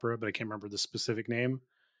Slop Opera, but I can't remember the specific name.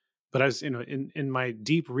 But I was, in my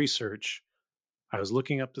deep research, I was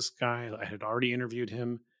looking up this guy. I had already interviewed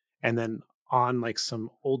him, and then on like some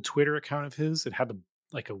old Twitter account of his, it had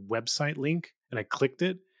like a website link, and I clicked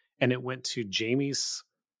it, and it went to Jamie's.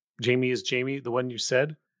 Jamie is Jamie, the one you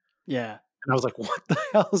said. Yeah, and I was like, "What the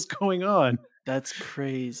hell is going on?" That's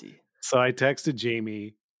crazy. So I texted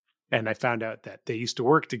Jamie, and I found out that they used to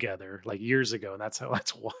work together like years ago, and that's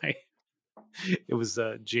why it was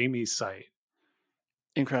Jamie's site.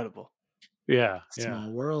 Incredible. Yeah,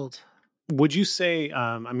 Small world. Would you say?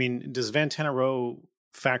 I mean, does Vantana Row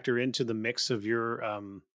factor into the mix of your,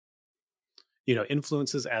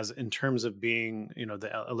 influences as in terms of being,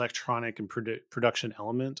 the electronic and production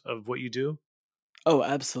element of what you do? Oh,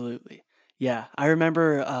 absolutely. Yeah, I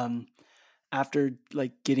remember after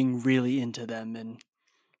like getting really into them and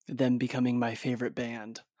them becoming my favorite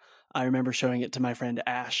band, I remember showing it to my friend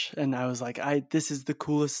Ash, and I was like, this is the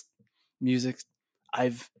coolest music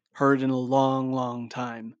I've heard in a long, long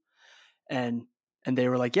time. And they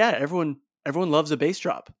were like, yeah, everyone loves a bass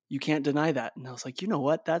drop. You can't deny that. And I was like, you know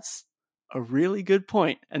what? That's a really good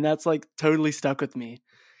point. And that's like totally stuck with me.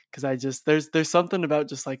 Cause I just, there's something about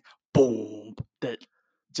just like boom that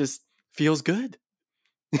just feels good.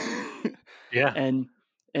 Yeah. And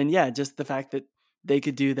yeah, just the fact that they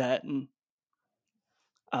could do that. And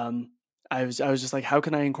I was just like, how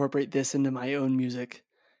can I incorporate this into my own music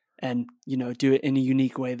and, do it in a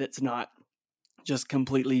unique way that's not just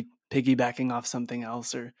completely piggybacking off something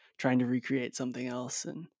else or trying to recreate something else.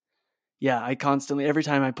 And yeah, I constantly, every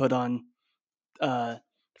time I put on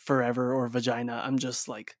Forever or Vagina, I'm just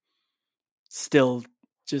like still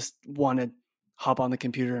just want to hop on the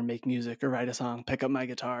computer and make music or write a song, pick up my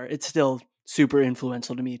guitar. It's still super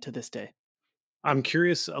influential to me to this day. I'm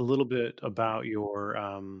curious a little bit about your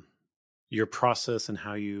process and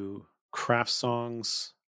how you craft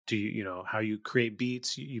songs. Do you, how you create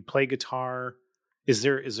beats? You play guitar. Is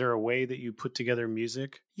there a way that you put together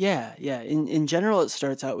music? Yeah. In general, it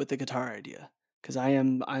starts out with the guitar idea because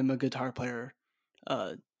I'm a guitar player,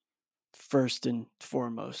 first and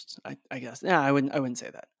foremost. I guess. Yeah, I wouldn't say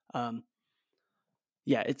that.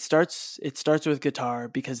 yeah, it starts with guitar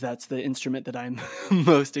because that's the instrument that I'm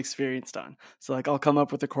most experienced on. So like I'll come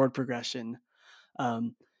up with a chord progression,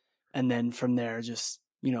 and then from there just,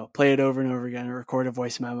 play it over and over again, or record a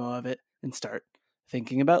voice memo of it and start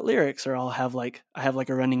thinking about lyrics. Or I have like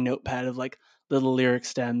a running notepad of like little lyric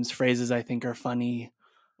stems, phrases I think are funny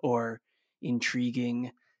or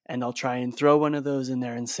intriguing, and I'll try and throw one of those in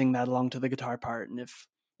there and sing that along to the guitar part. And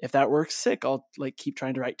if that works, sick, I'll like keep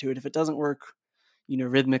trying to write to it. If it doesn't work,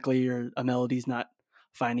 rhythmically, or a melody's not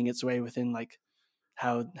finding its way within like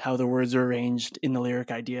how the words are arranged in the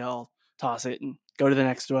lyric idea, I'll toss it and go to the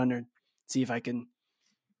next one, or see if I can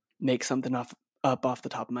make something off the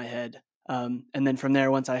top of my head. And then from there,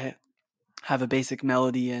 once I have a basic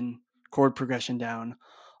melody and chord progression down,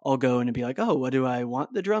 I'll go in and be like, oh, what do I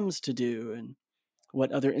want the drums to do? And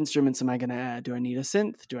what other instruments am I going to add? Do I need a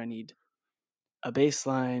synth? Do I need a bass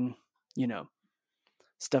line?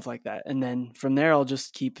 Stuff like that. And then from there, I'll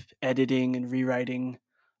just keep editing and rewriting.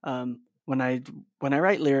 When I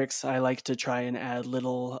write lyrics, I like to try and add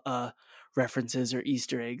little references or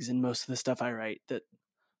Easter eggs in most of the stuff I write that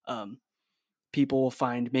people will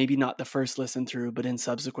find maybe not the first listen through, but in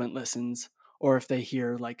subsequent listens, or if they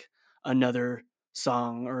hear like another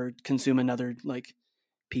song or consume another like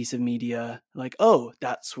piece of media, like, oh,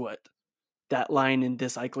 that's what that line in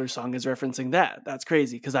this Eichlers song is referencing. That's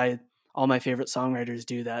crazy, because all my favorite songwriters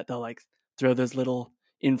do that. They'll like throw those little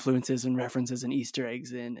influences and references and Easter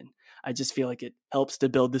eggs in, and I just feel like it helps to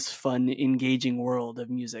build this fun, engaging world of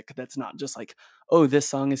music that's not just like, oh, this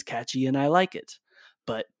song is catchy and I like it,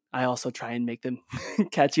 but I also try and make them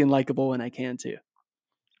catchy and likable when I can too.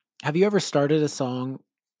 Have you ever started a song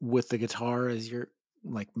with the guitar as your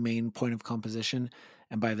like main point of composition,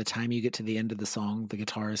 and by the time you get to the end of the song, the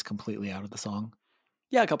guitar is completely out of the song?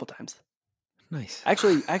 Yeah, a couple times. Nice.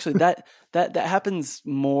 Actually, that happens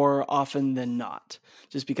more often than not.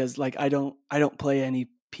 Just because like I don't play any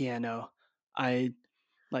piano. I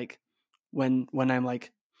like when I'm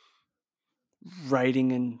like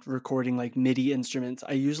writing and recording like MIDI instruments,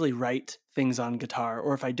 I usually write things on guitar.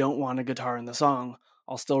 Or if I don't want a guitar in the song,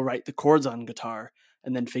 I'll still write the chords on guitar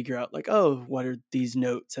and then figure out like, oh, what are these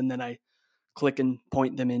notes? And then I click and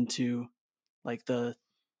point them into like the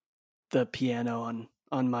piano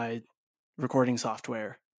on my recording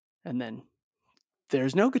software, and then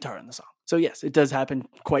there's no guitar in the song. So yes, it does happen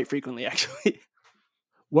quite frequently, actually.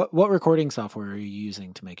 What recording software are you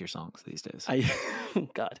using to make your songs these days? I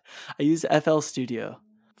use FL Studio.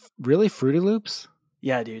 Really? Fruity Loops?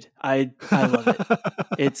 Yeah, dude. I love it.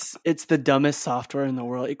 It's the dumbest software in the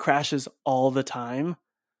world. It crashes all the time,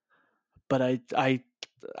 but I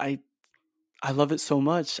love it so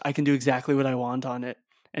much. I can do exactly what I want on it,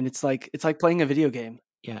 and it's like playing a video game.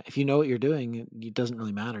 Yeah, if you know what you're doing, it doesn't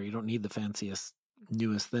really matter. You don't need the fanciest,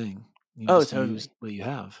 newest thing. You Oh, just totally. use what you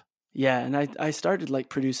have. Yeah, and I started like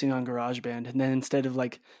producing on GarageBand, and then instead of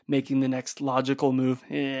like making the next logical move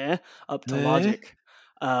up to Logic,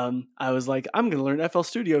 I was like, I'm gonna learn FL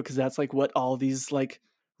Studio because that's like what all these like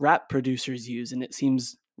rap producers use, and it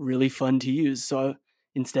seems really fun to use. So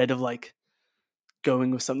instead of like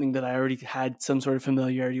going with something that I already had some sort of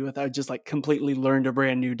familiarity with, I just like completely learned a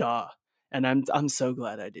brand new DAW, and I'm so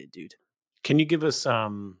glad I did, dude. Can you give us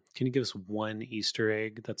one Easter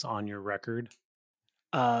egg that's on your record?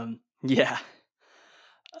 Yeah.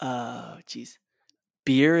 Geez.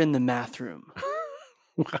 Beer in the math room.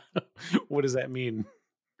 What does that mean?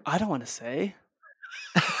 I don't want to say.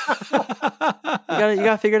 You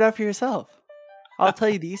gotta figure it out for yourself. I'll tell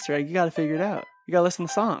you the Easter egg. You gotta figure it out. You gotta listen to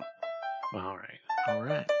the song. All right. All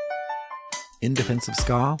right. In Defense of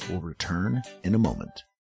Ska will return in a moment.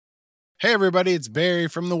 Hey, everybody, it's Barry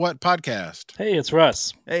from the What Podcast. Hey, it's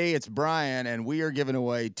Russ. Hey, it's Brian, and we are giving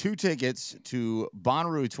away 2 tickets to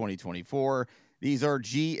Bonnaroo 2024. These are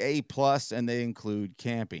GA+, and they include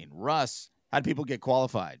camping. Russ, how do people get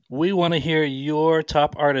qualified? We want to hear your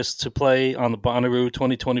top artists to play on the Bonnaroo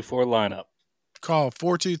 2024 lineup. Call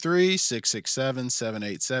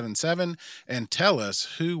 423-667-7877 and tell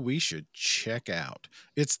us who we should check out.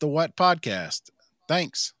 It's the What Podcast.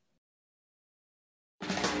 Thanks.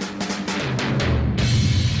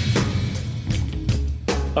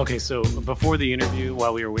 Okay, so before the interview,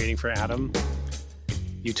 while we were waiting for Adam,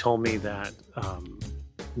 you told me that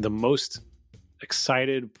the most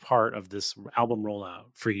excited part of this album rollout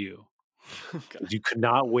for you, you could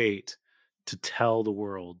not wait to tell the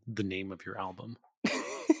world the name of your album.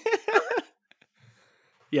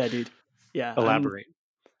 Yeah, dude. Yeah. Elaborate.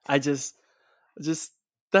 I just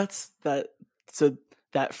that's that. So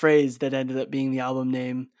that phrase that ended up being the album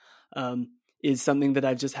name is something that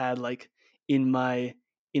I've just had like in my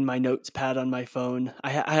in my notes pad on my phone. I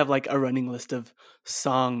have like a running list of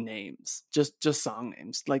song names, just song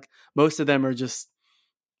names. Like most of them are just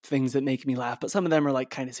things that make me laugh, but some of them are like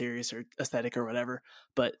kind of serious or aesthetic or whatever.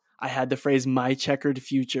 But I had the phrase "my checkered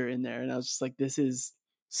future" in there, and I was just like, this is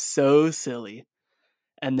so silly.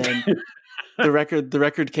 And then the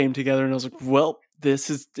record came together, and I was like, well,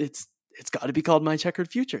 it's got to be called "My Checkered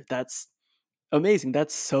Future." That's amazing.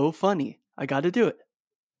 That's so funny. I got to do it.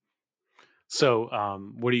 So,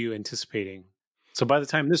 what are you anticipating? So by the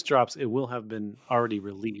time this drops, it will have been already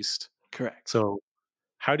released. Correct. So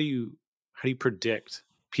how do you predict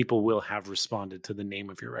people will have responded to the name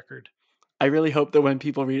of your record? I really hope that when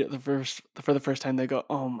people read it for the first time, they go,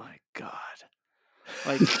 "Oh my God."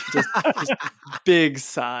 Like just big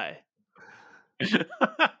sigh.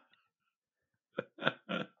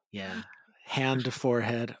 Yeah. Hand to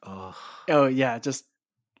forehead. Oh yeah, just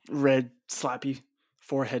red slappy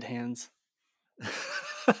forehead hands.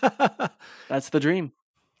 That's the dream.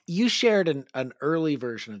 You shared an early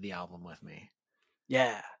version of the album with me.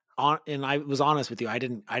 Yeah. And I was honest with you. I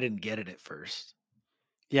didn't get it at first.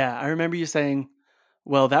 Yeah, I remember you saying,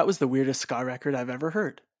 "Well, that was the weirdest ska record I've ever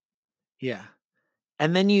heard." Yeah.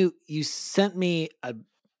 And then you sent me a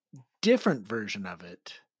different version of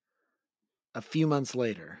it a few months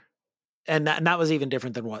later. And that was even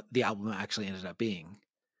different than what the album actually ended up being.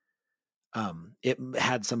 It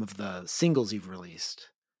had some of the singles you've released.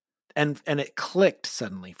 And it clicked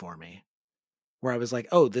suddenly for me, where I was like,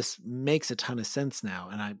 oh, this makes a ton of sense now.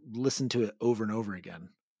 And I listened to it over and over again.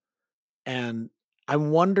 And I'm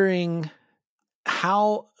wondering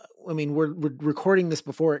how, I mean, we're recording this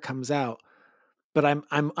before it comes out, but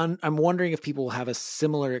I'm wondering if people will have a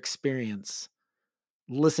similar experience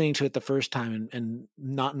listening to it the first time and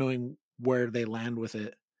not knowing where they land with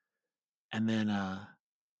it. And then, and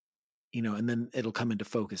then it'll come into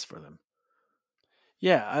focus for them.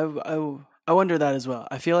 Yeah, I wonder that as well.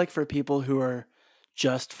 I feel like for people who are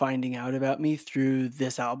just finding out about me through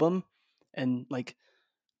this album and like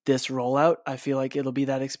this rollout, I feel like it'll be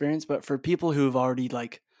that experience. But for people who've already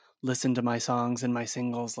like listened to my songs and my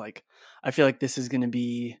singles, like I feel like this is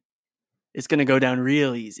it's gonna go down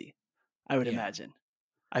real easy. I would imagine.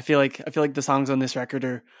 I feel like the songs on this record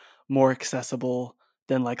are more accessible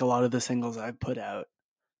than like a lot of the singles I've put out.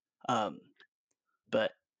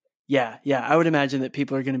 But yeah, I would imagine that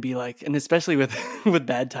people are going to be like, and especially with with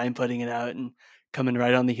Bad Time putting it out and coming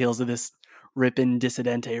right on the heels of this rippin'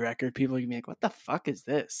 Dissidente record, people are going to be like, what the fuck is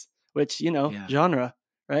this? Which, genre,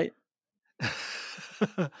 right?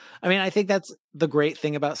 I mean, I think that's the great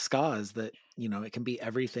thing about ska is that, it can be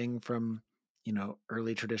everything from,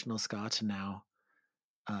 early traditional ska to now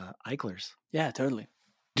Eichlers. Yeah, totally.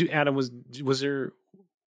 Adam, was there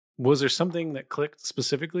something that clicked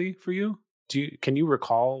specifically for you? Can you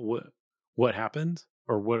recall what happened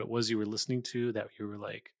or what it was you were listening to that you were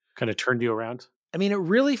like kind of turned you around? I mean, it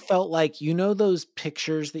really felt like, those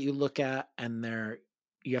pictures that you look at and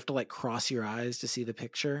you have to like cross your eyes to see the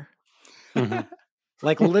picture. Mm-hmm.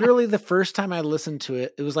 Like literally the first time I listened to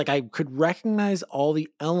it, it was like I could recognize all the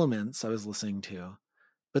elements I was listening to,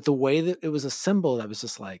 but the way that it was assembled, I was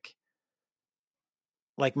just like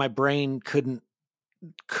my brain couldn't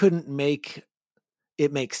make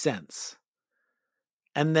it make sense.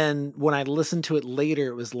 And then when I listened to it later,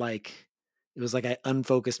 it was like I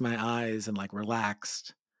unfocused my eyes and like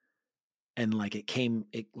relaxed, and like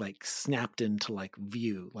it like snapped into like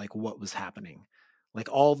view, like what was happening. Like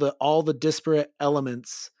all the disparate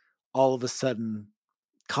elements all of a sudden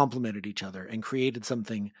complemented each other and created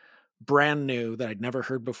something brand new that I'd never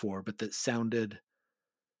heard before, but that sounded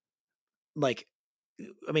like,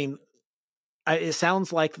 I mean, it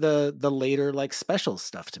sounds like the later like special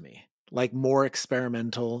stuff to me, like more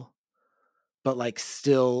experimental, but like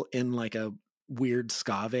still in like a weird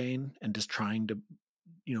ska vein and just trying to,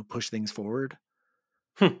 push things forward.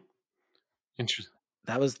 Interesting.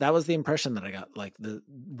 That was the impression that I got, like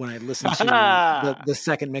when I listened to the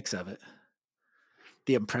second mix of it.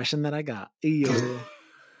 The impression that I got.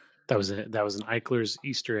 That was an Eichlers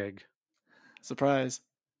Easter egg. Surprise.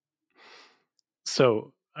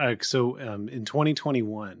 So in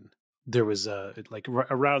 2021, there was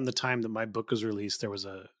around the time that my book was released, there was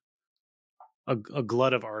a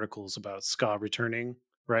glut of articles about ska returning,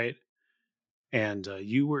 right? And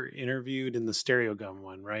you were interviewed in the Stereo Gum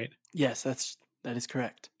one, right? Yes, that is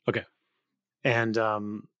correct. Okay. And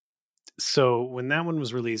so when that one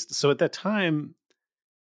was released, so at that time,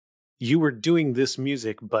 you were doing this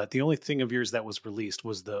music, but the only thing of yours that was released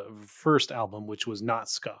was the first album, which was not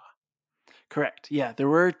ska. Correct. Yeah, there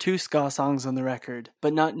were 2 ska songs on the record,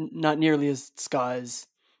 but not nearly as ska as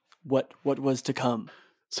what was to come.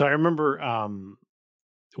 So I remember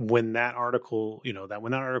when that article,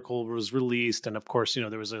 when that article was released, and of course,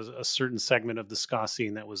 there was a certain segment of the ska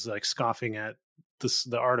scene that was like scoffing at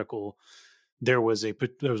the article. There was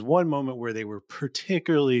one moment where they were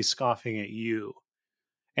particularly scoffing at you,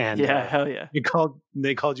 and Yeah, hell yeah.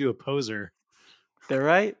 they called you a poser. They're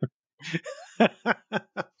right.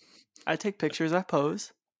 I take pictures, I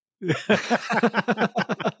pose.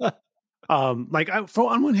 On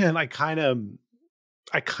one hand, I kind of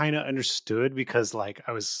understood because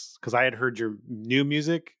I had heard your new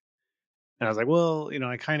music, and I was like, well,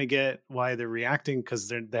 I kind of get why they're reacting, because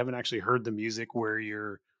they haven't actually heard the music where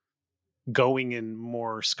you're going in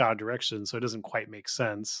more ska direction, so it doesn't quite make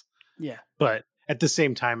sense. Yeah. But at the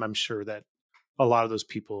same time, I'm sure that a lot of those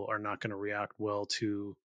people are not going to react well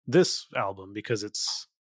to this album because it's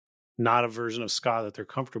not a version of ska that they're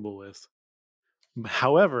comfortable with.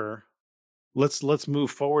 However, let's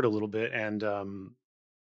move forward a little bit, and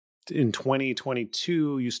in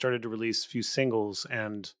 2022 you started to release a few singles,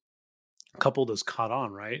 and a couple of those caught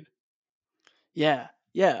on, right? Yeah.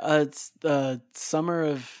 It's the September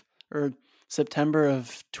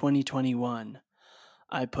of 2021.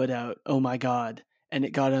 I put out "Oh My God," and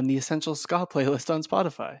it got on the Essential Ska playlist on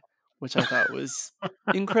Spotify, which I thought was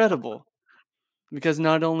incredible. Because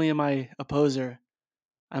not only am I a poser,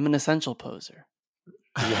 I'm an essential poser.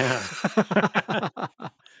 Yeah.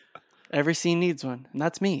 Every scene needs one, and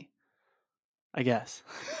that's me, I guess.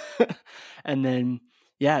 And then,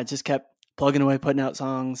 I just kept plugging away, putting out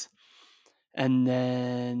songs. And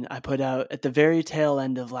then I put out, at the very tail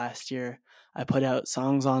end of last year, I put out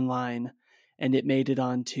Songs Online, and it made it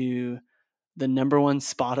onto the #1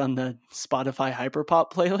 spot on the Spotify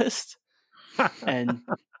Hyperpop playlist. And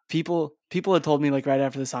people had told me, like, right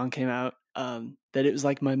after the song came out, that it was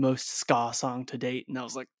like my most ska song to date, and I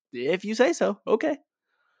was like, if you say so, okay.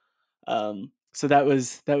 So that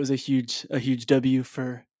was a huge W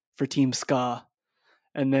for Team Ska.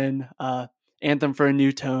 And then Anthem for a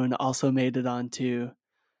New Tone also made it onto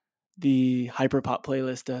the Hyperpop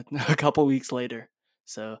playlist a couple weeks later.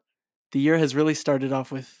 So the year has really started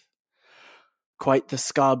off with quite the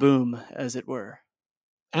ska boom, as it were.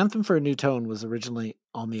 Anthem for a New Tone was originally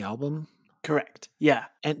on the album? Correct. Yeah.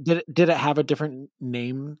 And did it have a different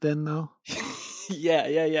name then, though?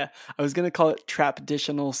 Yeah. I was going to call it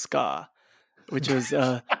Trapditional Ska, which was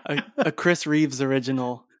a Chris Reeves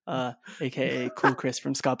original, aka Cool Chris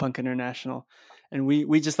from Ska Punk International. And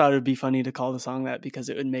we just thought it would be funny to call the song that because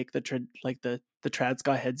it would make the trad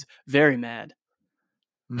ska heads very mad.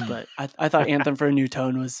 But I thought Anthem for a New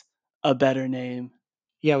Tone was a better name.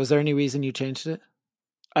 Yeah, was there any reason you changed it?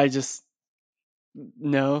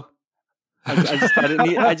 No. I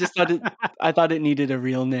thought it needed a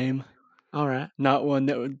real name. All right. Not one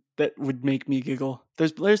that would make me giggle.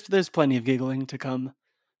 There's plenty of giggling to come,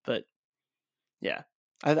 but yeah.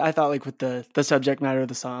 I thought, like, with the subject matter of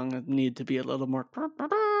the song, it needed to be a little more.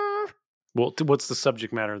 Well, what's the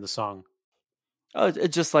subject matter of the song? Oh,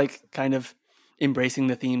 it's just like kind of embracing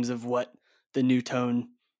the themes of what the New Tone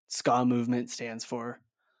ska movement stands for.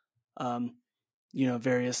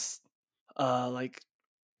 Various like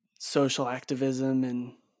social activism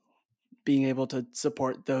and being able to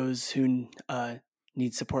support those who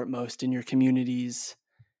need support most in your communities,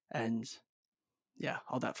 and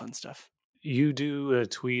all that fun stuff. You do a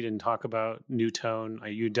tweet and talk about New Tone.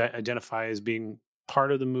 You identify as being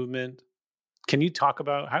part of the movement. Can you talk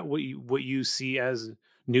about what you see as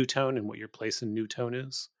New Tone and what your place in New Tone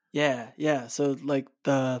is? Yeah. So, like,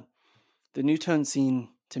 the New Tone scene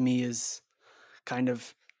to me is kind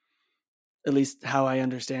of, at least how I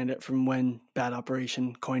understand it from when Bad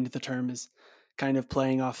Operation coined the term, is kind of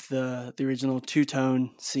playing off the original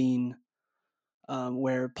two-tone scene,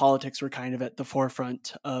 where politics were kind of at the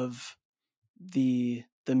forefront of the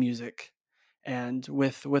music. And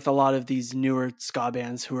with a lot of these newer ska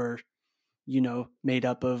bands who are, made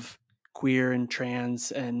up of queer and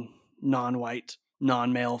trans and non-white,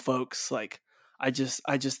 non-male folks, like, I just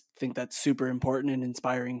think that's super important and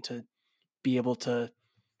inspiring to be able to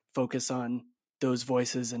focus on those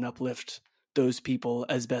voices and uplift those people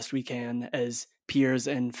as best we can as peers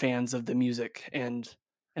and fans of the music and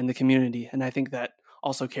the community. And I think that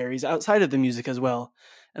also carries outside of the music as well,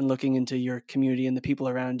 and looking into your community and the people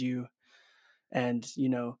around you, and,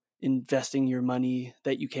 investing your money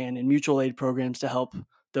that you can in mutual aid programs to help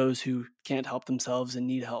those who can't help themselves and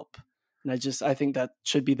need help. And I think that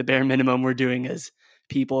should be the bare minimum we're doing as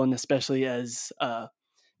people, and especially as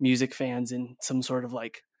music fans in some sort of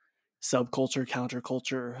like subculture,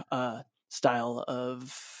 counterculture style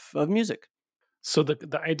of music. So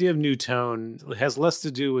the idea of New Tone has less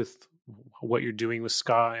to do with what you're doing with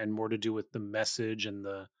ska and more to do with the message and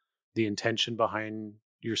the intention behind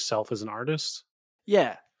yourself as an artist?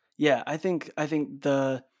 Yeah. I think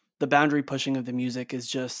the boundary pushing of the music is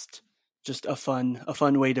just a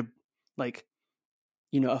fun way to, like,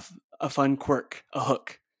 a fun quirk, a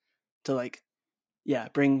hook to, like,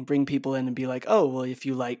 bring people in and be like, oh, well, if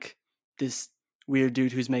you like this weird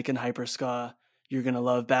dude who's making hyper ska, you're gonna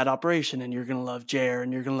love Bad Operation, and you're gonna love Jer,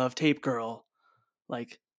 and you're gonna love Tape Girl.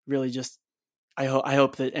 Like, really, just I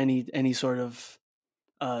hope that any sort of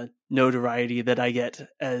notoriety that I get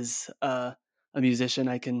as a musician,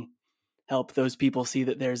 I can help those people see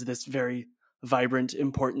that there's this very vibrant,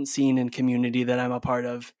 important scene and community that I'm a part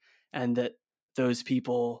of, and that those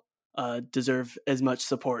people deserve as much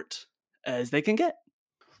support as they can get.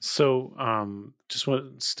 So, just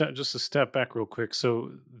a step back real quick.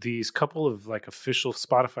 So, these couple of like official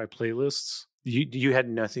Spotify playlists, you had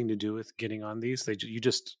nothing to do with getting on these. You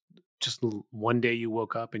just one day you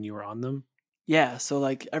woke up and you were on them. Yeah. So,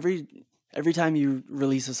 like, every time you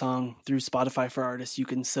release a song through Spotify for Artists, you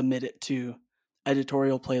can submit it to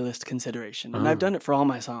editorial playlist consideration, and I've done it for all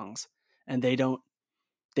my songs, and they don't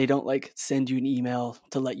like send you an email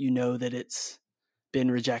to let you know that it's been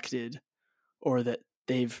rejected or that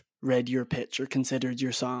they've read your pitch or considered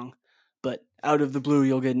your song. But out of the blue,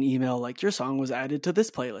 you'll get an email like, your song was added to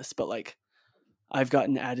this playlist. But, like, I've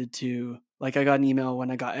gotten added to, like, I got an email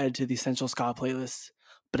when I got added to the Essential Ska playlist,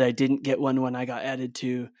 but I didn't get one when I got added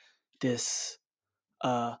to this.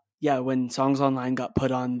 When Songs Online got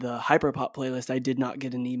put on the Hyperpop playlist, I did not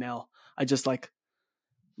get an email. I just, like,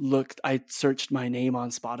 I searched my name on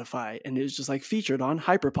Spotify, and it was just like featured on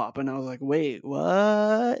Hyperpop, and I was like, wait,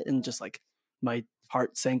 what? And just, like, my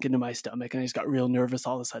heart sank into my stomach, and I just got real nervous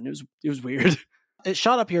all of a sudden. It was weird. It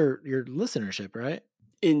shot up your listenership, right?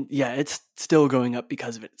 It's still going up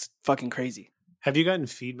because of it. It's fucking crazy. Have you gotten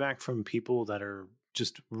feedback from people that are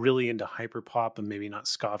just really into hyperpop and maybe not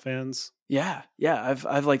ska fans? Yeah.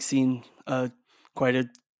 I've like seen quite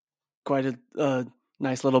a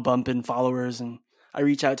nice little bump in followers, and I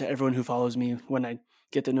reach out to everyone who follows me when I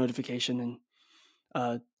get the notification,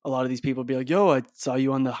 and a lot of these people be like, yo, I saw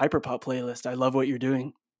you on the hyperpop playlist. I love what you're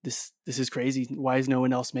doing. This is crazy. Why is no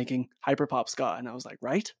one else making hyperpop ska? And I was like,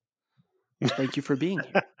 right? Thank you for being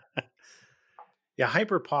here. Yeah,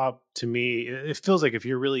 hyperpop, to me, it feels like if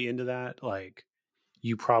you're really into that, like,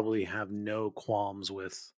 you probably have no qualms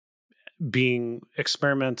with being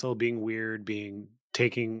experimental, being weird,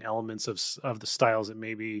 taking elements of the styles that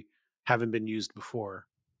maybe haven't been used before.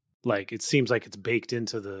 Like, it seems like it's baked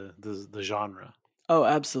into the genre. Oh,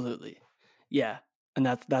 absolutely. Yeah. And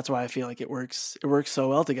that's why I feel like it works so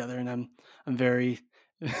well together. And I'm very,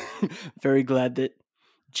 very glad that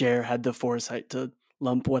Jer had the foresight to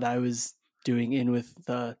lump what I was doing in with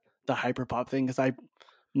the hyperpop thing, because I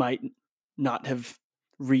might not have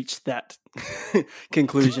reached that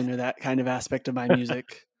conclusion or that kind of aspect of my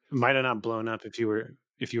music. Might have not blown up if you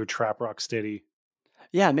were trap rock steady.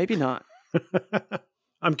 Yeah, maybe not.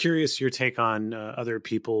 I'm curious your take on other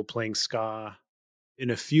people playing ska in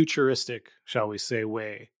a futuristic, shall we say,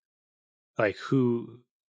 way. Like, who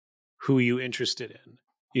are you interested in?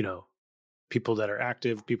 People that are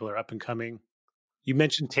active, people that are up and coming. You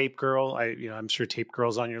mentioned Tape Girl. I'm sure Tape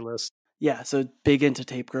Girl's on your list. Yeah, so big into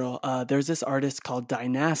Tape Girl. There's this artist called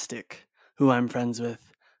Dynastic who I'm friends with.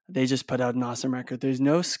 They just put out an awesome record. There's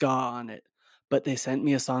no ska on it, but they sent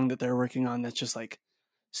me a song that they're working on that's just, like,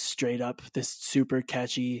 straight up this super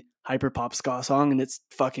catchy hyperpop ska song, and it's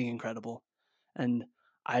fucking incredible. And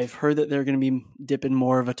I've heard that they're going to be dipping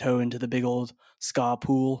more of a toe into the big old ska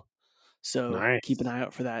pool. So nice. Keep an eye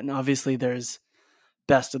out for that. And obviously there's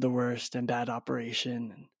Best of the Worst and Bad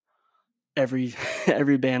Operation and every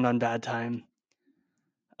band on Bad Time.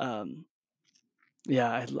 I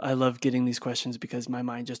love getting these questions because my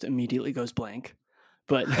mind just immediately goes blank.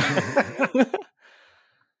 But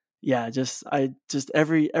yeah,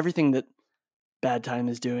 everything that Bad Time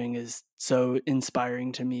is doing is so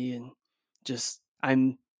inspiring to me, and just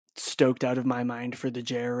I'm stoked out of my mind for the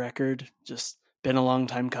Jer record. Just been a long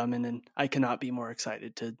time coming, and I cannot be more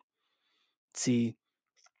excited to see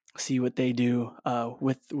what they do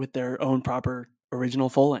with their own proper original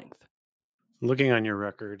full length. Looking on your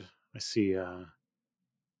record, I see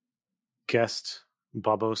guest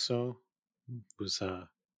Boboso was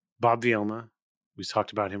Bob Vielma. We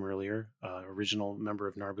talked about him earlier. Original member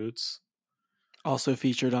of Narboots. Also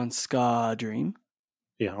featured on Ska Dream.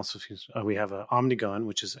 Yeah, also we have Omnigun,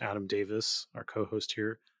 which is Adam Davis, our co-host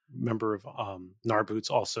here, member of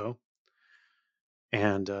Narboots also.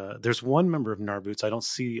 And there's one member of Narboots I don't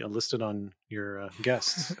see listed on your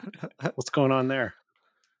guests. What's going on there?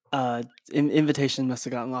 Invitation must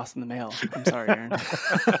have gotten lost in the mail. I'm sorry, Aaron.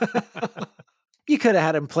 You could have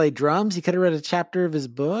had him play drums. You could have read a chapter of his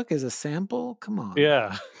book as a sample. Come on.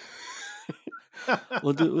 Yeah.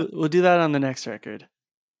 We'll do that on the next record.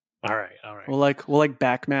 All right. We'll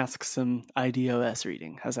backmask some IDOS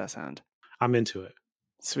reading. How's that sound? I'm into it.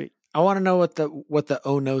 Sweet. I want to know what the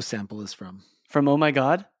Oh No sample is from. From Oh My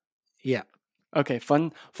God? Yeah. Okay,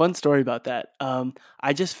 fun story about that.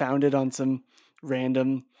 I just found it on some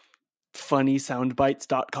random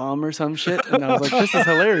funnysoundbites.com or some shit, and I was like, this is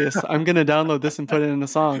hilarious. I'm gonna download this and put it in a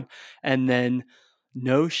song. And then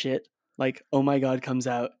no shit, like Oh My God comes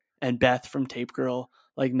out, and Beth from Tape Girl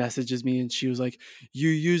like messages me, and she was like, you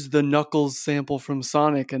used the Knuckles sample from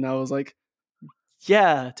Sonic. And I was like,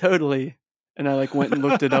 yeah, totally. And I like went and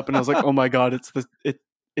looked it up, and I was like, oh my God, it's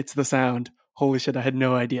the sound. Holy shit, I had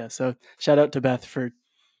no idea. So shout out to Beth for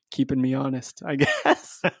keeping me honest, I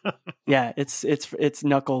guess. Yeah, it's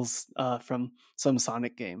Knuckles from some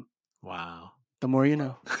Sonic game. Wow. The more you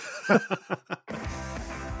know.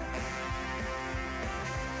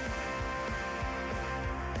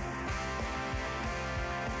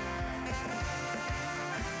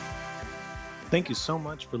 Thank you so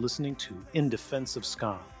much for listening to In Defense of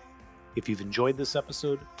Ska. If you've enjoyed this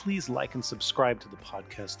episode, please like and subscribe to the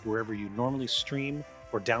podcast wherever you normally stream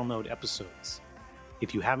or download episodes.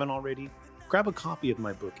 If you haven't already, grab a copy of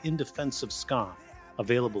my book, In Defense of Ska,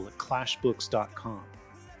 available at clashbooks.com.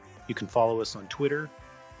 You can follow us on Twitter,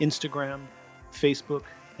 Instagram, Facebook,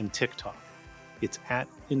 and TikTok. It's at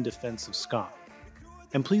In Defense of Ska.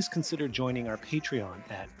 And please consider joining our Patreon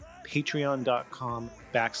at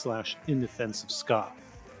patreon.com/indefenseofska.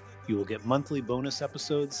 You will get monthly bonus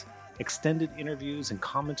episodes, extended interviews and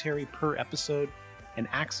commentary per episode, and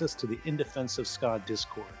access to the In Defense of Ska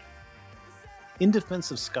Discord. In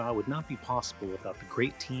Defense of Ska would not be possible without the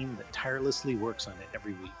great team that tirelessly works on it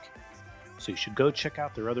every week. So you should go check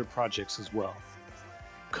out their other projects as well.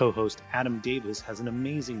 Co-host Adam Davis has an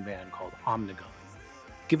amazing band called Omnigon.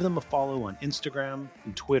 Give them a follow on Instagram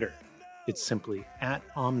and Twitter. It's simply at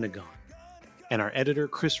Omnigon. And our editor,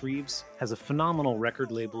 Chris Reeves, has a phenomenal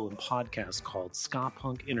record label and podcast called Ska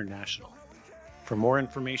Punk International. For more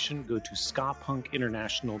information, go to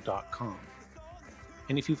skapunkinternational.com.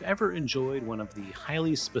 And if you've ever enjoyed one of the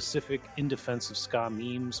highly specific In Defense of Ska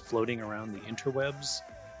memes floating around the interwebs,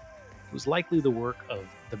 it was likely the work of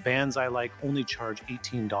The Bands I Like Only Charge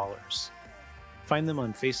 $18. Find them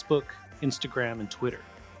on Facebook, Instagram, and Twitter.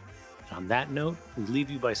 And on that note, we leave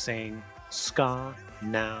you by saying, Ska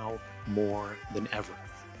now more than ever.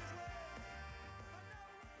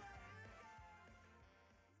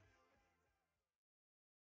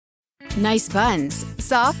 Nice buns,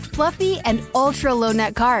 soft, fluffy, and ultra-low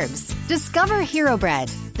net carbs. Discover Hero Bread,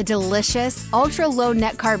 the delicious ultra-low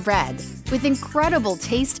net carb bread with incredible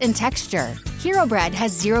taste and texture. Hero Bread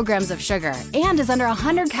has 0 grams of sugar and is under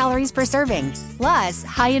 100 calories per serving. Plus,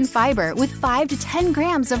 high in fiber with 5 to 10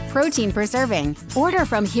 grams of protein per serving. Order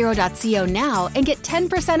from hero.co now and get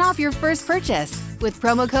 10% off your first purchase with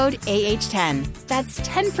promo code AH10. That's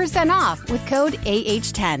 10% off with code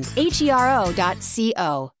AH10.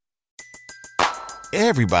 HERO.co.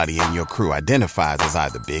 Everybody in your crew identifies as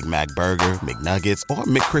either Big Mac Burger, McNuggets, or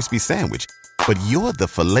McCrispy Sandwich. But you're the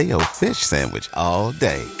Filet-O-Fish Sandwich all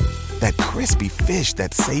day. That crispy fish,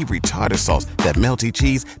 that savory tartar sauce, that melty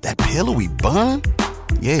cheese, that pillowy bun.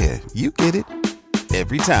 Yeah, you get it.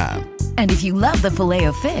 Every time. And if you love the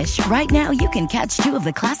Filet-O-Fish, right now you can catch 2 of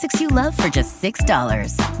the classics you love for just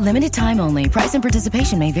 $6. Limited time only. Price and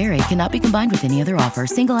participation may vary. Cannot be combined with any other offer.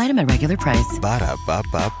 Single item at regular price.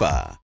 Ba-da-ba-ba-ba.